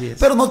Plata,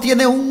 pero no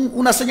tiene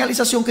una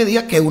señalización que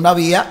diga que es una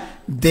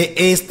vía de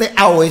este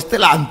a oeste,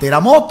 la Antera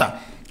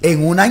Mota,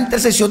 en una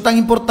intersección tan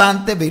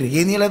importante,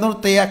 Virginia y la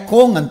Nortea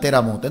con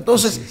Antera Mota.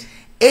 Entonces,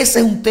 ese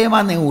es un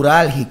tema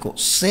neurálgico,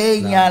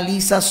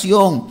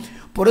 señalización.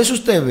 Por eso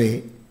usted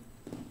ve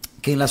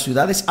que en las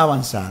ciudades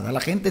avanzadas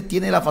la gente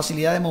tiene la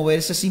facilidad de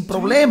moverse sin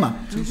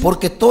problema,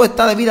 porque todo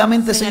está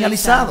debidamente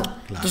señalizado.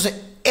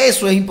 Entonces,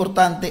 eso es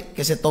importante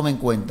que se tome en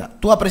cuenta.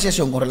 ¿Tu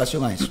apreciación con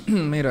relación a eso?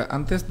 Mira,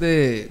 antes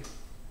de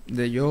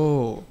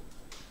yo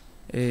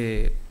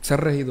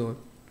ser regidor,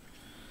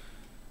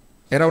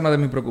 era una de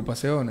mis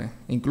preocupaciones.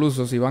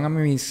 Incluso si van a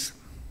mis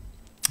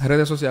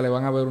redes sociales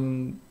van a ver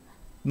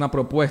una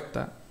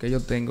propuesta que yo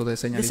tengo de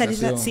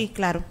señalización. Sí,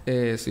 claro.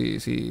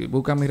 Si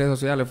buscan mis redes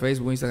sociales,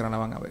 Facebook, Instagram, la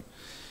van a ver.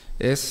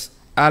 Es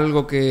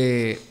algo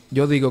que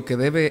yo digo que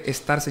debe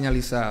estar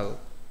señalizado.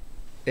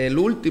 El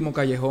último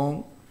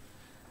callejón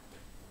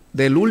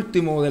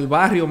del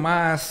barrio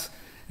más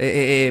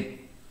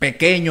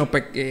pequeño,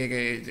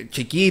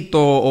 chiquito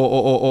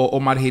o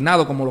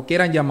marginado, como lo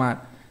quieran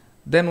llamar,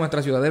 de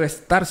nuestra ciudad debe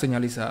estar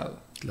señalizado.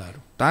 Claro.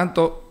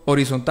 Tanto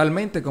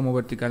horizontalmente como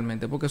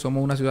verticalmente, porque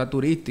somos una ciudad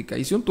turística.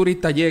 Y si un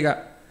turista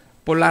llega,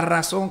 por la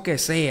razón que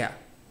sea,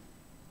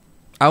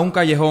 a un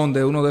callejón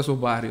de uno de esos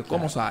barrios,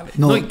 ¿cómo sale?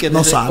 No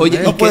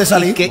sale. No puede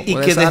salir. Y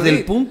que desde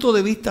el punto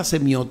de vista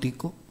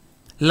semiótico,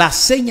 la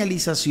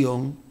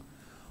señalización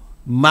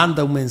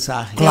manda un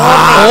mensaje.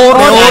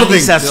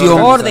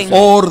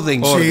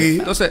 Orden. Sí.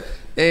 Entonces,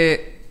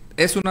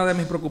 es una de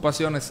mis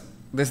preocupaciones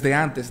desde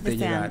antes de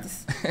llegar.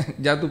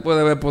 Ya tú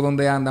puedes ver por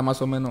dónde anda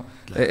más o menos,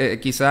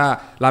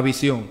 quizá la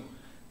visión.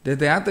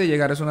 Desde antes de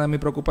llegar es una de mis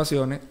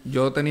preocupaciones.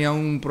 Yo tenía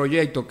un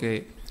proyecto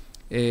que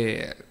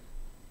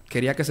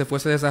quería que se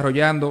fuese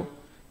desarrollando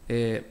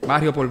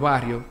barrio por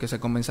barrio, que se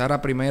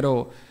comenzara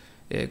primero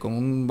con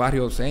un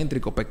barrio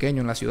céntrico pequeño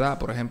en la ciudad,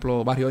 por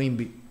ejemplo, barrio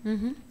Invi,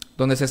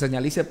 donde se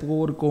señalice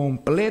por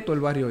completo el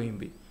barrio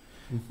Invi,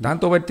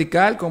 tanto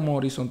vertical como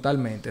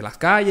horizontalmente, las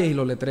calles y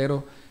los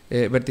letreros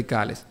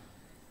verticales,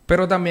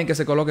 pero también que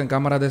se coloquen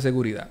cámaras de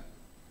seguridad.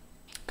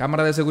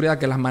 Cámaras de seguridad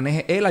que las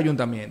maneje el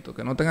ayuntamiento,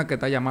 que no tenga que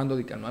estar llamando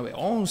de que al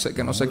 911,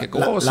 que no sé qué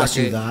cosa,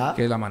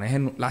 que la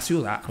maneje la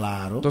ciudad.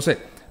 Claro. Entonces,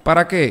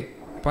 ¿para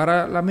qué?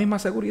 Para la misma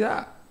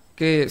seguridad.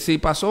 Que si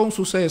pasó un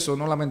suceso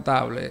no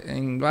lamentable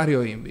en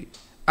barrio Invi,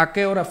 ¿a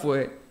qué hora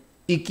fue?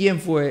 ¿Y quién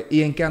fue?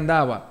 ¿Y en qué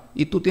andaba?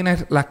 Y tú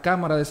tienes las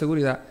cámaras de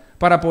seguridad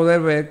para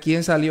poder ver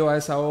quién salió a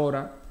esa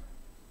hora,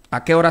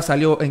 a qué hora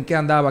salió, en qué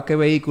andaba, qué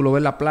vehículo,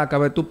 ver la placa,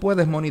 ver, tú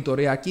puedes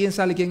monitorear quién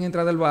sale y quién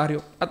entra del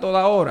barrio a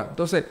toda hora.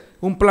 Entonces,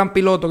 un plan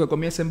piloto que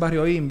comience en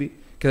Barrio Invi,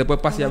 que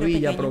después pase a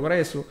Villa, pequeño.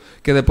 Progreso,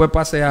 que después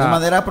pase a... De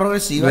manera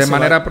progresiva. De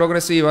manera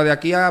progresiva. De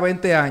aquí a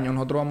 20 años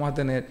nosotros vamos a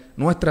tener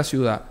nuestra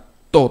ciudad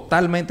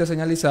totalmente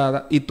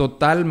señalizada y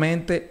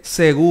totalmente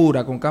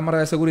segura, con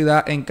cámaras de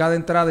seguridad en cada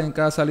entrada y en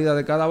cada salida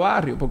de cada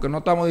barrio, porque no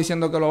estamos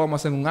diciendo que lo vamos a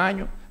hacer en un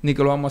año, ni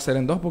que lo vamos a hacer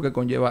en 2, porque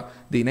conlleva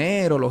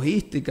dinero,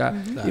 logística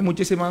y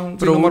muchísimas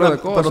número de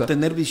cosas. Pero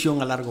tener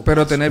visión a largo plazo.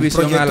 Pero tener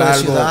visión a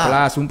largo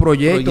plazo, un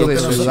proyecto de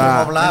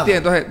ciudad. ¿Entiendes?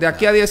 Entonces, de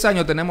aquí a 10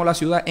 años tenemos la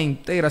ciudad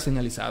entera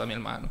señalizada, mi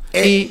hermano.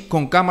 Y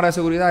con cámaras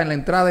de seguridad en la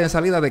entrada y en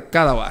salida de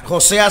cada barrio.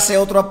 José hace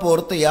otro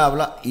aporte y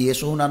habla, y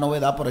eso es una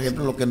novedad, por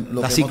ejemplo,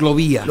 la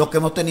ciclovía. Lo que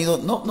hemos tenido,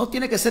 no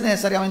tiene que ser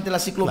necesariamente la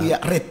ciclovía,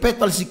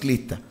 respeto al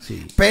ciclista.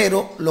 Sí.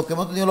 Pero lo que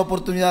hemos tenido la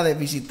oportunidad de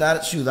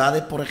visitar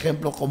ciudades, por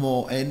ejemplo,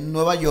 como en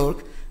Nueva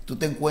York, tú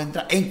te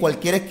encuentras en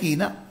cualquier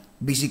esquina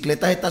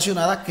bicicletas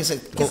estacionadas que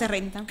se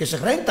rentan.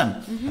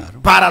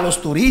 Claro. Para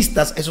los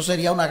turistas, eso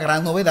sería una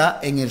gran novedad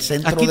en el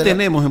centro. Aquí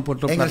tenemos en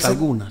Puerto Plata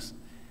algunas.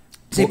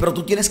 Sí, pero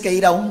tú tienes que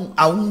ir a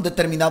un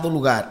determinado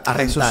lugar a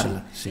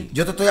rentarla. Sí.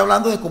 Yo te estoy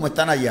hablando de cómo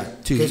están allá.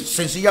 Sí. Que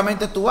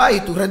sencillamente tú vas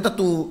y tú rentas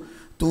tu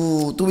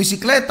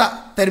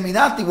bicicleta,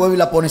 terminaste y vuelves y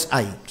la pones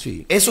ahí.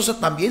 Sí. Eso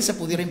también se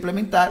pudiera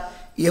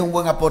implementar y es un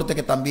buen aporte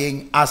que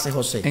también hace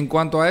José. En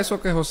cuanto a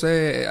eso que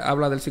José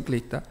habla del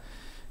ciclista,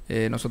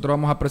 nosotros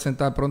vamos a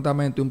presentar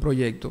prontamente un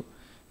proyecto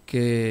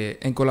que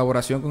en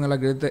colaboración con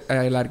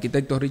el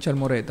arquitecto Richard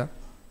Moreta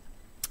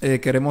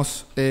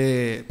queremos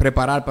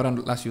preparar para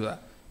la ciudad,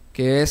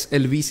 que es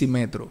el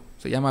bicimetro.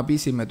 Se llama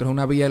bicimetro, es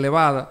una vía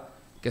elevada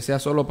que sea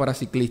solo para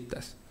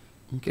ciclistas,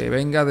 que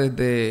venga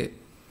desde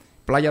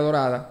Playa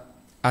Dorada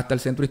hasta el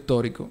centro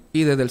histórico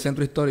y desde el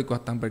centro histórico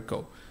hasta Amber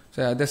Cove. O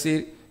sea, es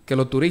decir, que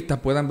los turistas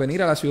puedan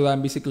venir a la ciudad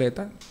en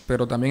bicicleta,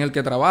 pero también el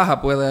que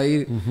trabaja puede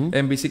ir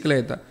en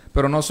bicicleta.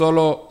 Pero no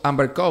solo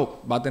Amber Cove,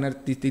 va a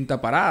tener distintas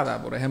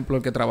paradas. Por ejemplo,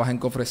 el que trabaja en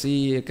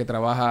Cofresí, el que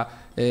trabaja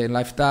en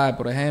Lifestyle,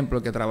 por ejemplo,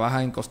 el que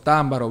trabaja en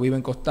Costámbar o vive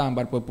en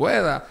Costámbar, pues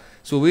pueda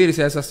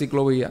subirse a esa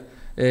ciclovía,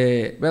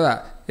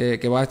 ¿verdad?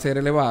 Que va a ser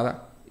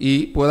elevada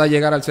y pueda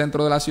llegar al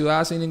centro de la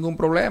ciudad sin ningún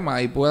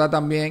problema y pueda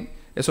también,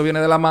 eso viene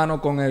de la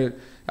mano con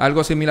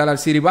algo similar al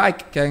City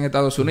Bike que hay en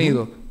Estados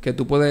Unidos, que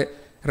tú puedes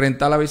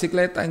rentar la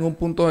bicicleta en un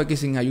punto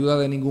X sin ayuda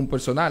de ningún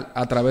personal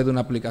a través de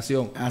una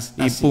aplicación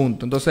y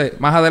punto. Entonces,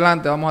 más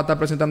adelante vamos a estar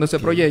presentando ese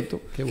proyecto.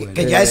 Bueno.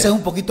 Que ya ese es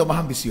un poquito más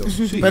ambicioso.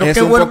 Sí, pero es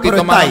un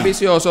poquito más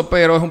ambicioso,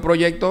 pero es un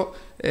proyecto,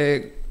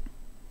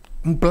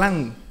 un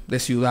plan de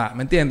ciudad,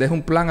 ¿me entiendes? Es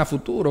un plan a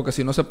futuro que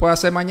si no se puede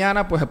hacer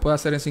mañana, pues se puede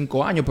hacer en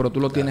 5 años, pero tú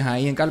lo tienes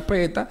ahí en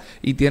carpeta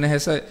y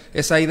tienes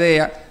esa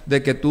idea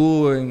de que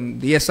tú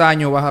en 10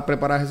 años vas a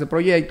preparar ese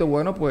proyecto.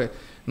 Bueno, pues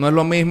no es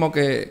lo mismo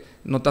que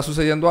no está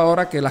sucediendo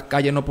ahora, que las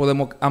calles no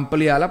podemos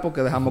ampliarlas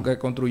porque dejamos que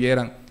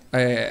construyeran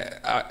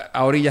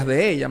a orillas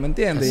de ella, ¿me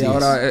entiendes? Así y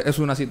ahora es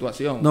una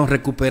situación. No,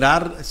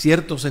 recuperar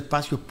ciertos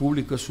espacios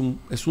públicos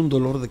es un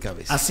dolor de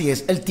cabeza. Así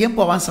es, el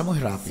tiempo avanza muy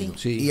rápido.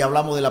 Sí. Y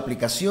hablamos de la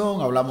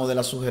aplicación, hablamos de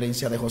la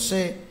sugerencia de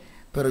José,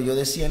 pero yo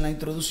decía en la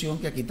introducción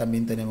que aquí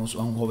también tenemos a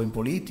un joven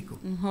político.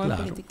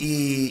 Político.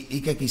 Y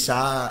que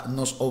quizá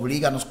nos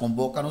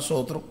convoca a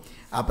nosotros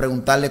a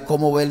preguntarle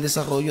cómo ve el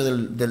desarrollo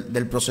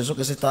del proceso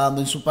que se está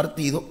dando en su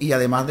partido y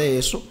además de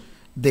eso,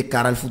 de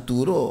cara al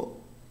futuro,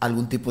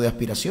 algún tipo de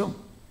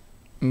aspiración.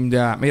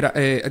 Ya, mira,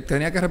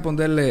 tenía que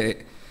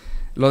responderle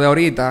lo de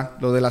ahorita,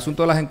 lo del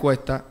asunto de las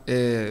encuestas.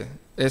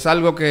 Es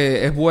algo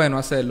que es bueno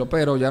hacerlo,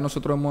 pero ya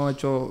nosotros hemos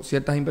hecho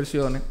ciertas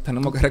inversiones,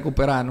 tenemos que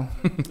recuperarnos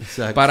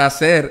para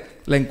hacer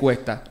la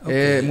encuesta.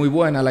 Es muy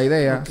buena la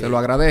idea, se lo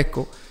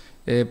agradezco,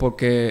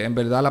 porque en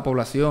verdad la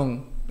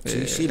población,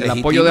 el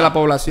apoyo de la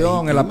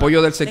población, el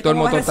apoyo del sector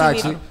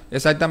mototaxi,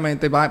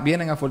 exactamente,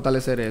 vienen a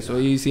fortalecer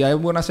eso. Y si hay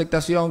buena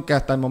aceptación, que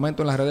hasta el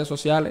momento en las redes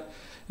sociales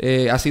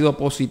ha sido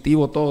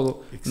positivo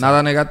todo,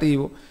 nada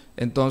negativo.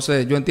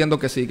 Entonces yo entiendo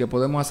que sí, que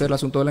podemos hacer el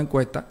asunto de la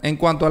encuesta. En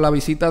cuanto a la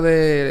visita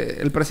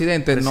del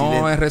presidente,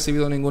 no he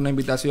recibido ninguna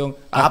invitación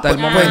hasta el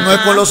momento. Pues no es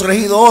con los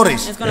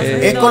regidores,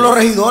 es con los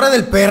regidores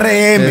del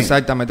PRM.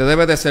 Exactamente,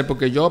 debe de ser,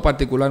 porque yo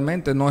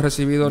particularmente no he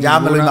recibido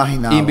ninguna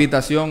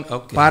invitación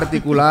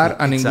particular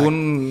a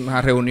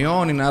ninguna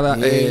reunión ni nada.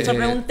 Yo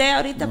pregunté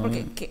ahorita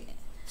porque...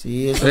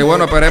 Sí,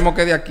 bueno, esperemos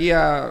que de aquí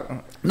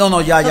a...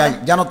 No, ya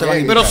no te van a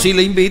invitar. Pero si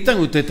le invitan,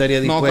 usted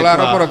estaría dispuesto. No,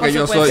 claro, pero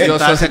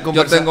que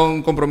yo tengo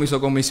un compromiso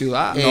con mi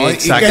ciudad. No, y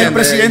que es el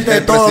presidente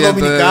de todo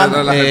Dominicano.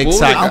 De la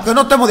República. Aunque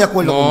no estemos de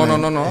acuerdo con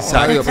él. No.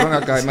 Pero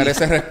acá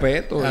merece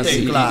respeto.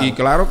 Y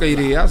claro que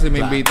iría si me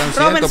invitan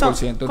 100%.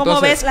 Entonces,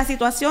 ¿cómo ves la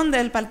situación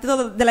del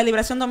Partido de la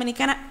Liberación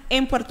Dominicana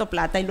en Puerto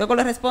Plata? Y luego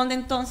le responde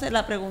entonces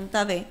la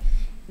pregunta de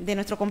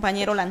nuestro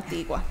compañero La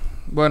Antigua.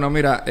 Bueno,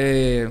 mira,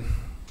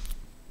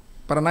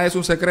 para nadie es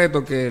un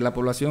secreto que la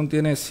población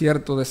tiene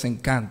cierto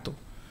desencanto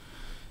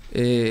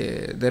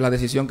de la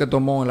decisión que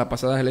tomó en las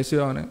pasadas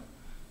elecciones.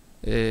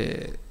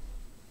 El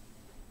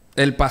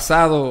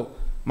pasado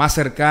más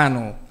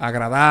cercano,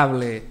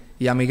 agradable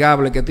y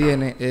amigable que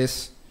tiene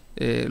es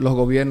los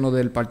gobiernos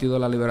del Partido de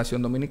la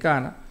Liberación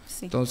Dominicana.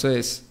 Sí.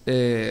 Entonces,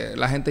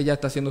 la gente ya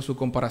está haciendo sus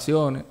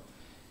comparaciones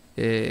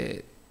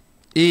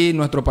y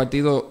nuestro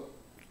partido,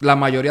 la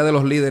mayoría de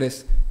los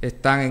líderes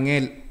están en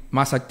él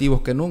más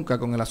activos que nunca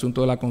con el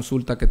asunto de la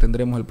consulta que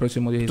tendremos el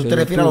próximo 16 ¿Tú de te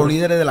refieres a los octubre.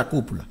 líderes de la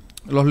cúpula?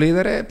 Los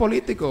líderes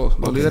políticos,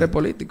 los líderes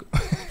políticos.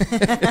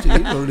 Sí,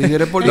 los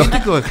líderes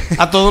políticos.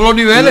 A todos los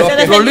niveles,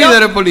 Se los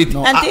líderes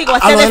políticos. Antigua,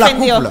 a se lo de la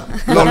defendió. cúpula.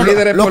 Los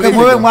líderes Los que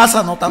políticos. mueven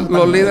masa no están.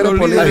 Los líderes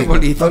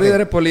políticos. Los Ok.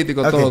 líderes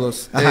políticos, Ok.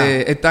 todos. Ajá.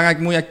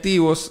 Están muy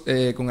activos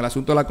con el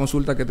asunto de la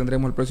consulta que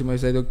tendremos el próximo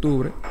 16 de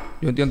octubre.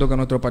 Yo entiendo que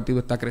nuestro partido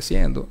está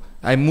creciendo.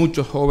 Hay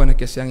muchos jóvenes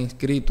que se han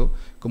inscrito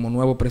como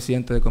nuevo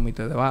presidente de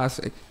comité de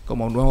base,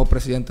 como nuevo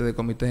presidente de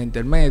comité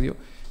intermedio.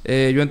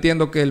 Yo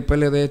entiendo que el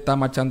PLD está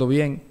marchando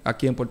bien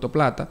aquí en Puerto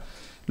Plata.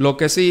 Lo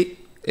que sí,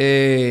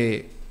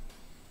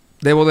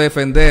 debo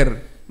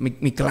defender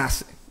mi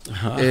clase.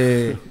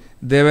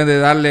 Deben de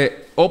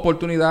darle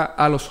oportunidad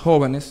a los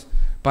jóvenes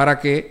para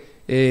que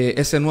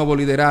ese nuevo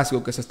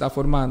liderazgo que se está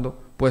formando,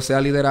 pues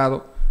sea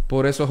liderado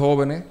por esos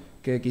jóvenes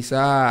que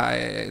quizá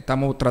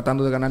estamos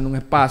tratando de ganar un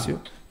espacio,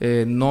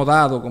 no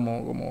dado,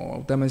 como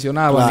usted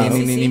mencionaba, Claro.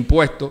 ni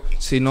impuesto,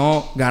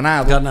 sino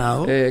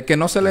ganado. Que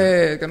no se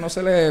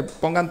le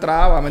pongan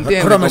trabas, ¿me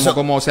entiendes? Romerson.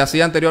 Como se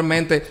hacía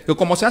anteriormente,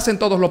 como se hace en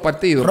todos los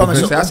partidos.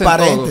 Romerson, porque se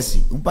hace en todos.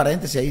 un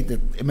paréntesis ahí,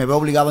 me veo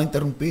obligado a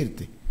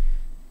interrumpirte.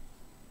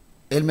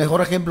 El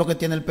mejor ejemplo que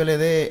tiene el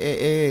PLD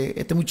es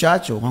este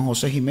muchacho, Juan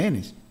José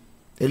Jiménez,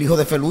 el hijo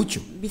de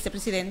Felucho.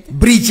 Vicepresidente.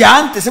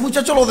 Brillante, ese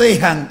muchacho lo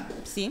dejan.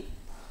 Sí.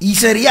 Y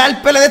sería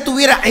el PLD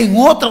estuviera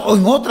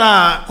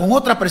con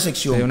otra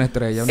percepción. Sí, una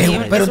estrella. Pero es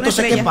una entonces,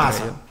 ¿qué estrella.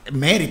 pasa?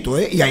 Mérito,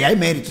 y allá hay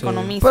mérito.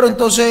 Economista. Pero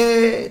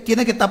entonces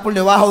tiene que estar por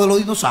debajo de los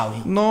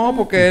dinosaurios. No,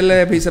 porque él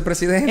es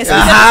vicepresidente. Es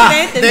Ajá.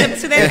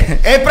 vicepresidente.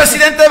 El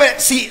presidente,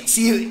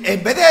 si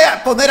en vez de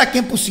poner a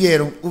quien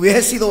pusieron,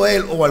 hubiese sido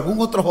él o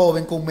algún otro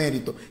joven con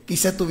mérito,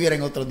 quizá estuviera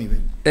en otro nivel.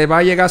 Va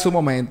a llegar su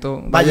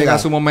momento. Va a llegar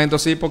su momento,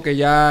 sí, porque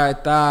ya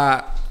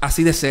está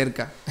así de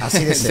cerca.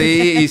 Así de cerca.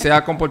 Sí, y se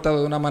ha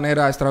comportado de una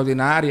manera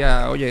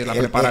extraordinaria. Oye, la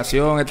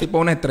preparación, el tipo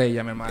es una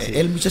estrella, mi hermano.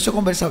 El muchacho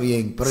conversa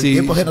bien, pero Sí. el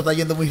tiempo se nos está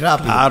yendo muy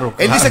rápido. Claro,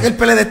 Él dice que el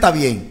PLD está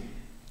bien.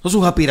 Son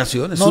sus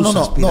aspiraciones. No, sus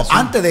aspiraciones.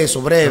 antes de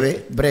eso,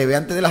 breve,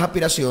 antes de las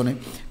aspiraciones,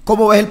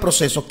 ¿cómo ves el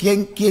proceso?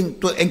 ¿En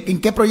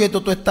qué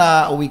proyecto tú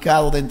estás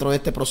ubicado dentro de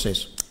este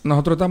proceso?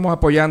 Nosotros estamos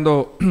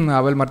apoyando a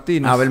Abel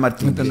Martínez. Abel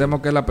Martínez.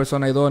 Entendemos que es la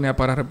persona idónea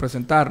para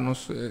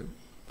representarnos.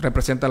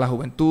 Representa la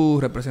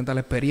juventud, representa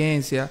la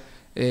experiencia.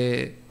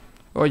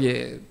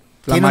 Oye,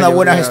 tiene una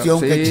buena gestión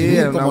sí, que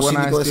exhibir una como buena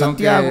síndico de gestión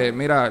Santiago.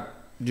 Mira,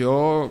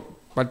 yo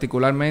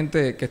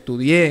particularmente que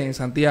estudié en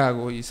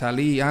Santiago y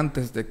salí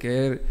antes de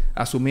que él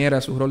asumiera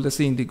su rol de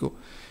síndico,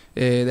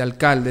 de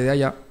alcalde de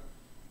allá.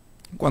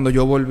 Cuando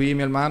yo volví,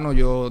 mi hermano,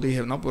 yo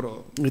dije, no,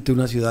 pero Esta es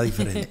una ciudad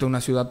diferente. esta es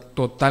una ciudad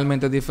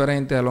totalmente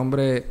diferente. Al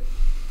hombre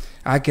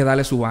hay que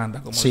darle su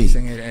banda, como Sí.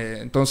 dicen.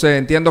 Entonces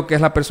entiendo que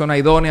es la persona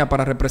idónea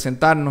para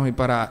representarnos y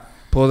para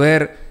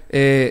poder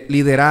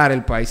liderar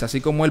el país. Así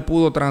como él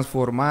pudo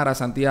transformar a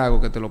Santiago,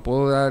 que te lo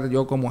puedo dar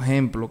yo como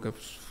ejemplo, que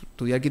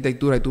estudié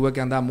arquitectura y tuve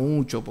que andar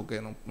mucho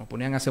porque nos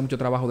ponían a hacer mucho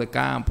trabajo de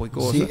campo y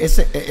cosas. Sí,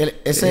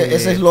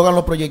 ese eslogan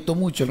lo proyectó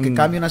mucho. El que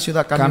cambia una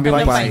ciudad, cambia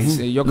un país.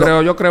 Sí, yo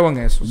creo en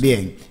eso. Sí.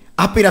 Bien.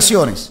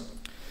 Aspiraciones.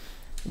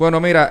 Bueno,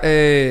 mira,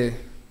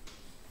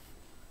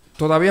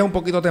 todavía es un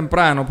poquito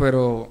temprano,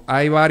 pero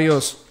hay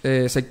varios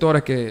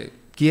sectores que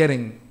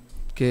quieren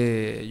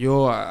que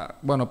yo,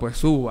 pues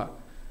suba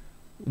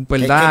un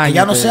peldaño. Que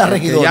ya no sea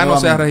regidor. Que ya no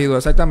sea nuevamente. regidor,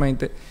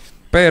 exactamente.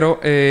 Pero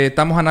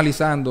estamos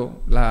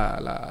analizando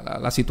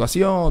la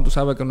situación. Tú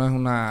sabes que no es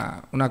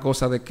una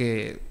cosa de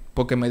que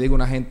porque me diga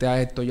una gente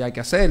a esto ya hay que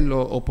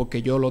hacerlo, o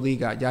porque yo lo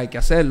diga ya hay que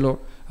hacerlo.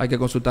 Hay que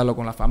consultarlo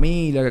con la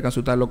familia, hay que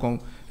consultarlo con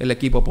el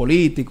equipo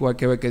político, hay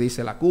que ver qué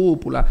dice la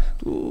cúpula.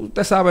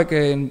 Usted sabe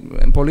que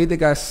en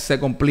política se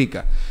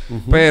complica,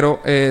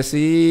 pero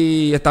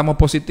sí estamos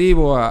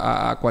positivos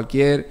a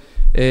cualquier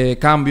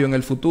cambio en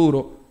el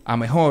futuro, a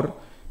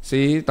mejor.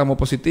 Sí, estamos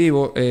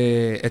positivos,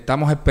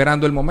 estamos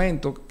esperando el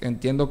momento.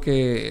 Entiendo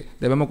que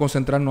debemos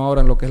concentrarnos ahora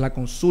en lo que es la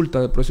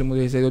consulta del próximo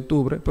 16 de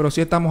octubre, pero sí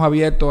estamos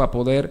abiertos a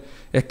poder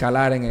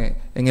escalar en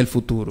el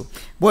futuro.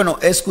 Bueno,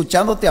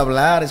 escuchándote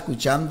hablar,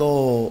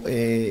 escuchando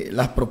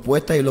las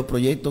propuestas y los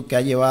proyectos que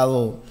ha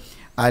llevado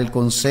al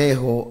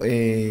Consejo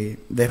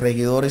de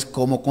Regidores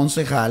como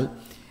concejal,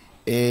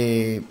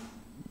 de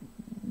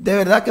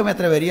verdad que me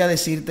atrevería a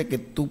decirte que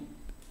tú,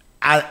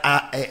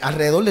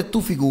 alrededor de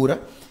tu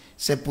figura,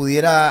 se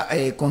pudiera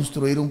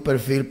construir un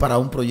perfil para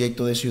un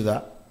proyecto de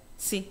ciudad.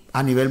 Sí.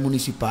 A nivel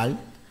municipal.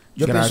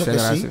 Yo Gracias,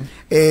 pienso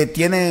que sí.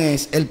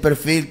 Tienes el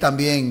perfil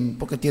también,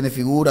 porque tiene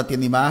figura,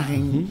 tiene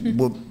imagen,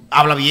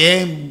 habla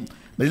bien,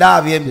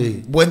 ¿verdad? Bien,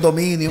 Sí. buen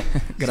dominio.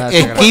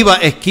 Gracias,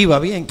 Esquiva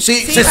bien.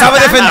 Sí, se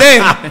sabe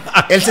defender.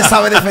 Él se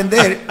sabe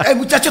defender. El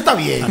muchacho está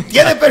bien.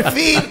 Tiene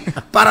perfil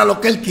para lo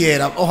que él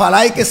quiera.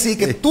 Ojalá y que sí,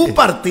 que tu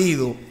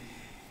partido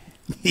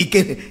y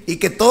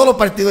que todos los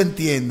partidos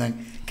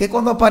entiendan que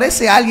cuando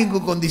aparece alguien con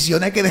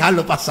condiciones hay que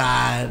dejarlo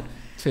pasar.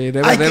 Sí,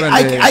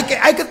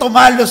 hay que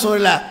tomarlo sobre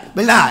la,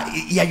 ¿verdad?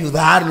 Y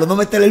ayudarlo, no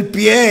meterle el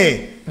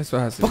pie. Eso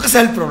es así. Porque ese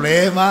es el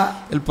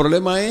problema. El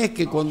problema es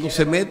que cuando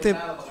se mete...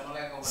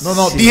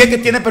 No, dije que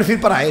tiene perfil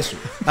para eso.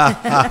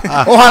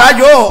 Ojalá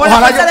yo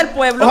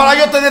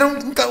tener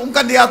un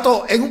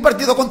candidato en un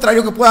partido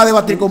contrario que pueda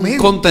debatir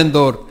conmigo. Un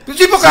contendor.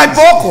 Sí, porque hay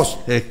pocos.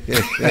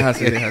 Es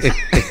así.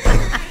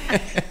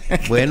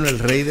 Bueno, el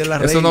rey de la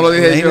reina. Eso no lo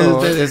dije yo. No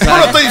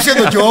lo estoy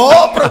diciendo yo,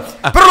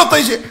 pero lo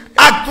estoy diciendo.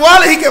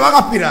 Actuales y que van a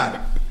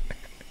aspirar.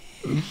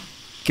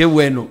 Qué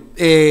bueno.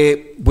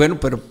 Bueno,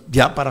 pero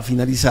ya para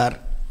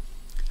finalizar,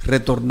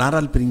 retornar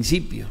al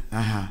principio.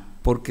 Ajá.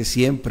 Porque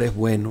siempre es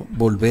bueno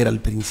volver al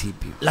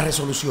principio. La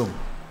resolución.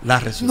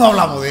 No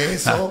hablamos de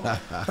eso.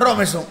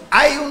 Romerson,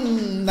 hay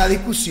una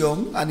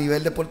discusión a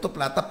nivel de Puerto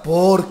Plata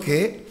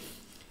porque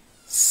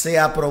se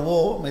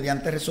aprobó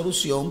mediante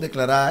resolución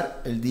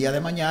declarar el día de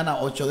mañana,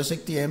 8 de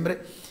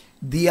septiembre,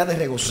 día de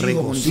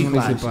regocijo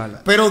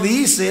municipal. Pero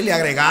le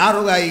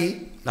agregaron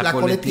ahí la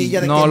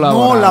coletilla de que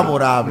no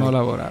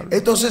laborable.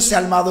 Entonces se ha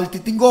armado el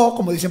titingó,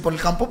 como dicen por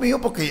el campo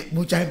mío, porque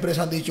muchas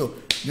empresas han dicho,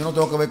 yo no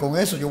tengo que ver con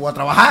eso, yo voy a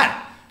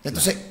trabajar.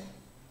 Entonces,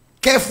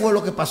 ¿qué fue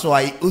lo que pasó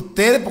ahí?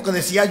 Ustedes, porque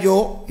decía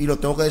yo, y lo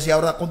tengo que decir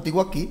ahora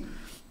contigo aquí,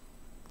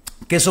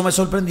 que eso me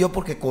sorprendió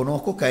porque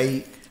conozco que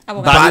hay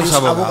varios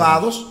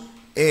abogados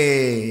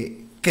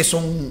que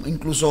son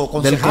incluso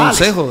concejales.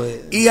 Del consejo.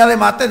 Y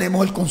además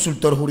tenemos el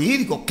consultor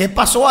jurídico. ¿Qué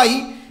pasó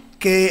ahí?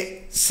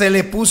 Que se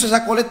le puso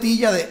esa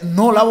coletilla de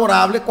no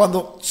laborable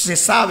cuando se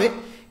sabe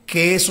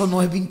que eso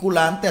no es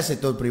vinculante al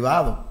sector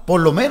privado.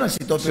 Por lo menos el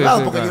sector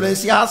privado. Porque yo le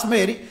decía a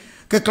Asmeri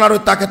que claro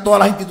está que todas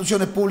las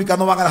instituciones públicas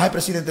no van a dejar al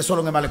presidente solo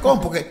en el malecón,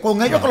 porque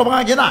con ellos que lo van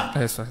a llenar.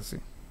 Eso es así.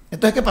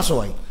 Entonces, ¿qué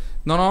pasó ahí?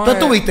 ¿Tú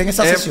estuviste en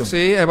esa sesión?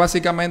 Sí, es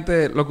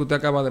básicamente lo que usted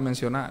acaba de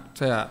mencionar. O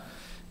sea,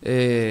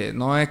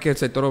 no es que el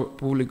sector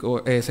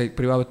público,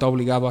 privado está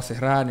obligado a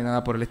cerrar ni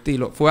nada por el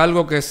estilo. Fue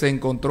algo que se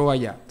encontró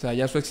allá. O sea,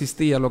 ya eso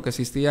existía. Lo que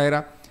existía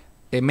era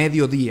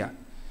mediodía,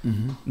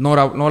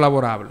 no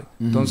laborable.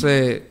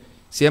 Entonces,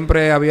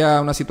 siempre había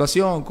una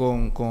situación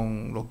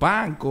con los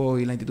bancos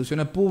y las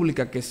instituciones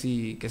públicas que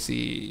si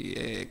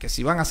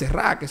van a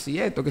cerrar, que si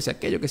esto, que si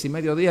aquello, que si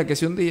mediodía, que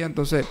si un día.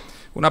 Entonces,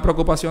 una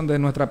preocupación de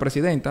nuestra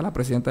presidenta, la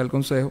presidenta del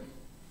consejo,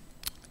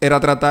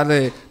 era tratar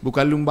de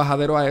buscarle un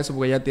bajadero a eso,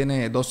 porque ella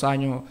tiene 2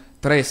 años,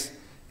 3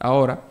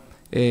 ahora,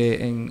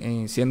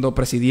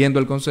 presidiendo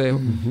el consejo,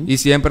 y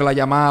siempre la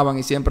llamaban,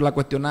 y siempre la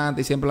cuestionaban,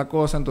 y siempre la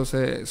cosa.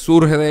 Entonces,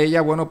 surge de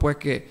ella, bueno, pues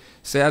que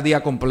sea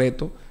día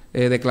completo,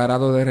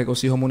 declarado de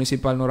regocijo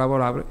municipal no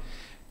laborable.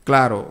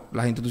 Claro,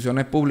 las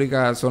instituciones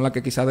públicas son las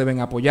que quizás deben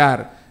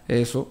apoyar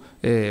eso,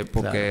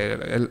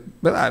 porque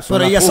 ¿verdad?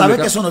 Pero ella sabe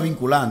que eso no es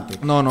vinculante.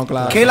 No,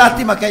 claro. Qué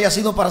lástima que haya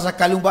sido para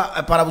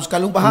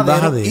buscarle un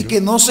bajadero y que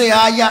no se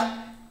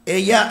haya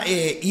ella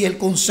y el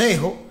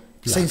consejo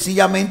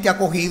sencillamente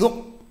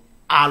acogido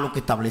a lo que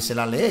establece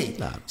la ley.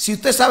 Si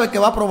usted sabe que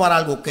va a aprobar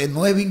algo que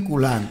no es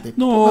vinculante,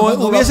 no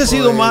hubiese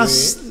sido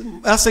más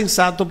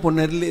sensato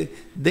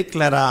ponerle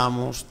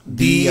declaramos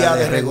día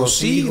de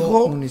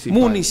regocijo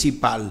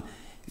municipal.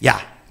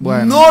 Ya.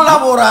 Bueno. No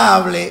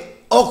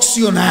laborable,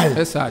 opcional.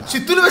 Exacto. Si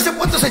tú le hubiese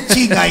puesto ese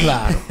chinga ahí,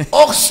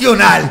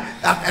 opcional,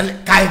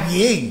 cae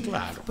bien.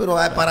 Pero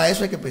para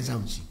eso hay que pensar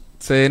un chingo.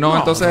 Sí,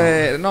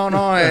 entonces,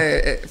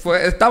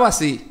 estaba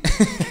así.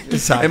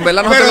 En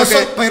verdad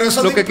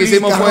lo que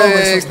quisimos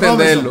fue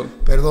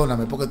extenderlo.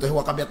 Perdóname, porque entonces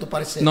voy a cambiar tu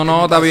parecer.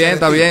 No, está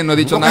bien, no he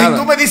dicho nada.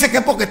 Tú me dices que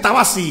es porque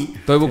estaba así.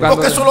 Estoy buscando.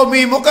 Porque eso es lo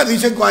mismo que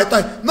dicen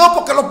no,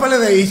 porque los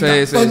PLDistas.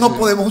 Entonces no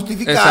podemos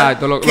justificar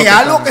que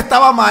algo que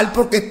estaba mal,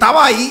 porque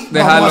estaba ahí.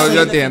 Dejarlo,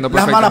 yo entiendo.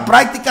 Las malas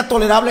prácticas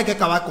tolerables hay que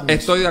acabar con eso.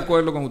 Estoy de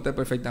acuerdo con usted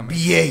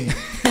perfectamente. Bien.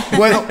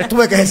 Bueno, tú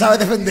ves que se sabe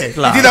defender.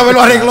 Claro. Y Tita me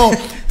lo arregló.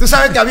 Tú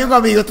sabes que había un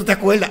amigo, ¿tú te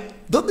acuerdas?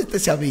 ¿Dónde está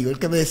ese amigo? El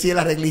que me decía el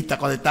arreglista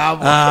cuando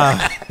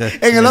estábamos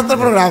en el otro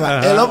programa.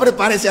 El hombre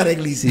parece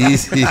arreglista.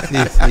 Sí.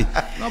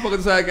 No, porque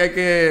tú sabes que hay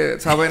que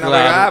saber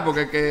navegar,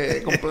 porque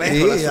es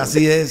complejo. Sí,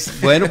 así es.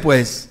 Bueno,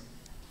 pues,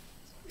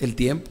 el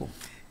tiempo.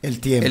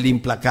 El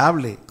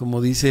implacable,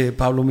 como dice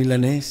Pablo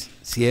Milanés,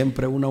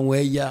 siempre una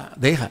huella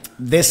deja.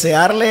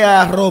 Desearle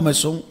a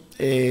Romerson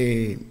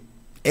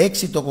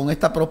éxito con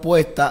esta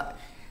propuesta.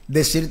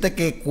 Decirte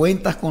que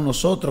cuentas con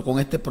nosotros, con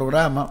este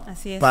programa,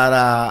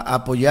 para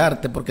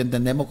apoyarte, porque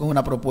entendemos que es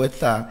una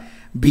propuesta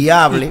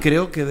viable. Y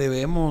creo que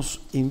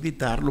debemos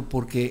invitarlo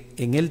porque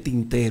en el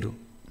tintero,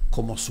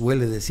 como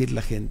suele decir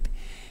la gente,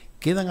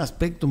 quedan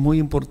aspectos muy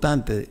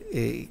importantes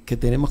que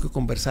tenemos que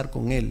conversar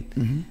con él.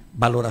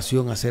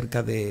 Valoración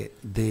acerca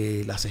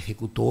de las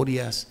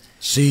ejecutorias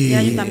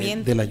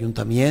del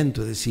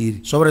ayuntamiento, es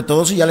decir, sobre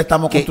todo si ya le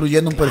estamos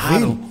construyendo un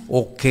perfil,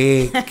 o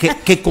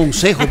qué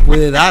consejo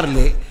puede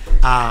darle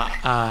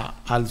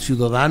al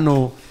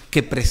ciudadano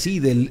que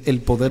preside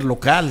el poder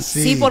local.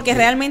 Sí, porque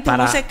realmente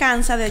uno se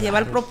cansa de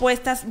llevar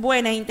propuestas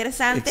buenas,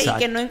 interesantes, y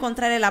que no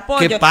encontrar el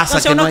apoyo. ¿Qué pasa?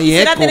 Entonces que uno no hay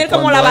quisiera eco tener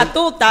como la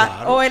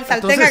batuta o el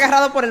sartén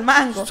agarrado por el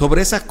mango.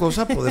 Sobre esas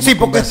cosas podemos porque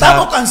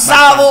conversar.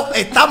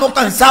 estamos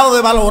cansados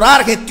de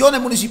valorar gestiones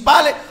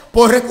municipales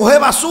por recoger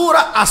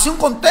basura, hacer un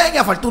contenedor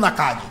y falta una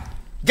calle.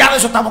 Ya de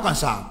eso estamos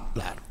cansados.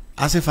 Claro.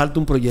 Hace falta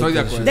un proyecto. Estoy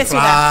de acuerdo. De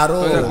ciudad.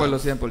 Claro. Estoy de acuerdo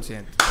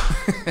 100%.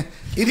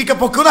 Y di que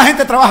porque una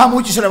gente trabaja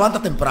mucho y se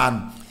levanta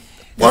temprano.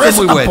 Por Eso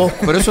eso es muy bueno.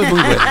 tampoco. Pero eso es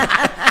muy bueno.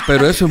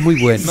 Pero eso es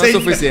muy bueno. No es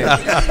suficiente.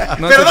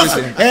 No es Pero no,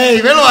 suficiente.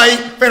 ey, velo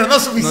ahí, pero no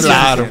es suficiente.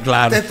 Claro,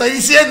 claro. Te estoy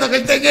diciendo que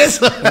esté en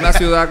eso. Una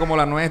ciudad como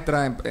la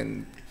nuestra,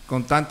 en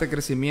constante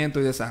crecimiento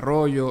y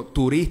desarrollo,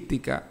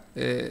 turística,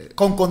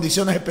 con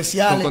condiciones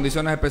especiales. con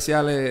condiciones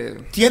especiales.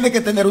 Tiene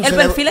que tener un El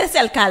cerebro. perfil de ese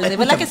alcalde,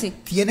 ¿verdad que Escúchame,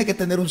 sí? Tiene que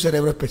tener un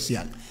cerebro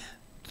especial.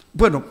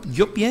 Bueno,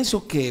 yo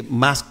pienso que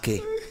más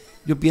que.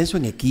 Yo pienso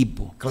en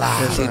equipo.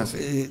 Claro. Es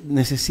decir,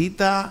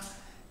 necesita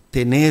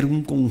tener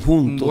un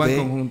conjunto, Un buen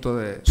conjunto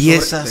de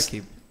piezas de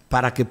equipo.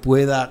 para que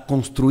pueda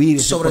construir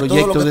ese Sobre todo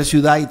proyecto lo que- de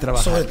ciudad y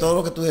trabajar. Sobre todo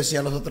lo que tú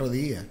decías los otros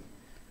días.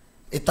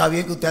 Está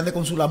bien que usted ande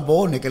con su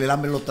lambones, que le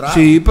lamben los tragos.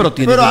 Sí, pero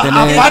tiene que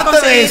tener-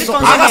 aparte de eso,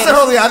 conseguir hágase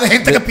rodear de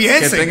gente que Que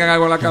piense. tengan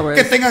algo en la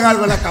cabeza. Que tengan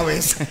algo en la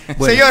cabeza.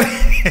 Bueno. Señores,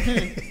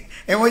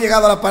 hemos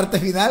llegado a la parte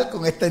final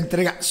con esta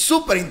entrega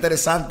súper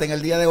interesante en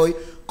el día de hoy,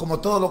 como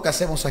todo lo que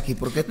hacemos aquí,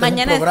 porque este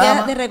Mañana es es un día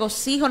programa. de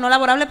regocijo no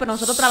laborable, pero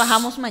nosotros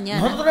trabajamos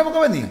mañana. Nosotros tenemos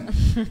que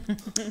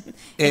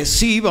venir.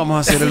 Sí, vamos a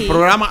hacer el Sí.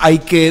 programa. Hay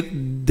que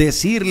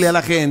decirle a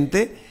la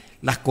gente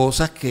las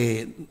cosas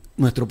que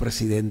nuestro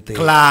presidente.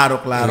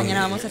 Claro, claro.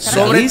 Mañana vamos a estar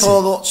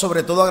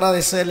Sobre todo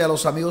agradecerle a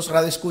los amigos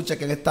Radio Escucha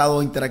que han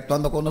estado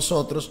interactuando con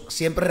nosotros.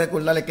 Siempre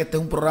recordarles que este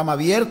es un programa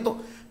abierto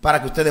para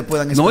que ustedes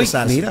puedan No, y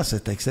expresarse. mira, se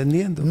está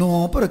extendiendo.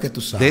 No, pero es que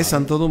tú sabes. De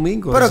Santo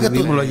Domingo. Pero es que tú,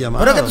 recibimos la llamada,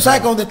 pero es que tú o sabes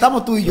sea. que donde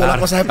estamos tú y yo, la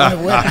cosa se pone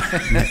buena.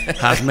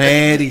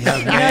 Jasmeri, No,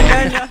 no,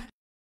 no.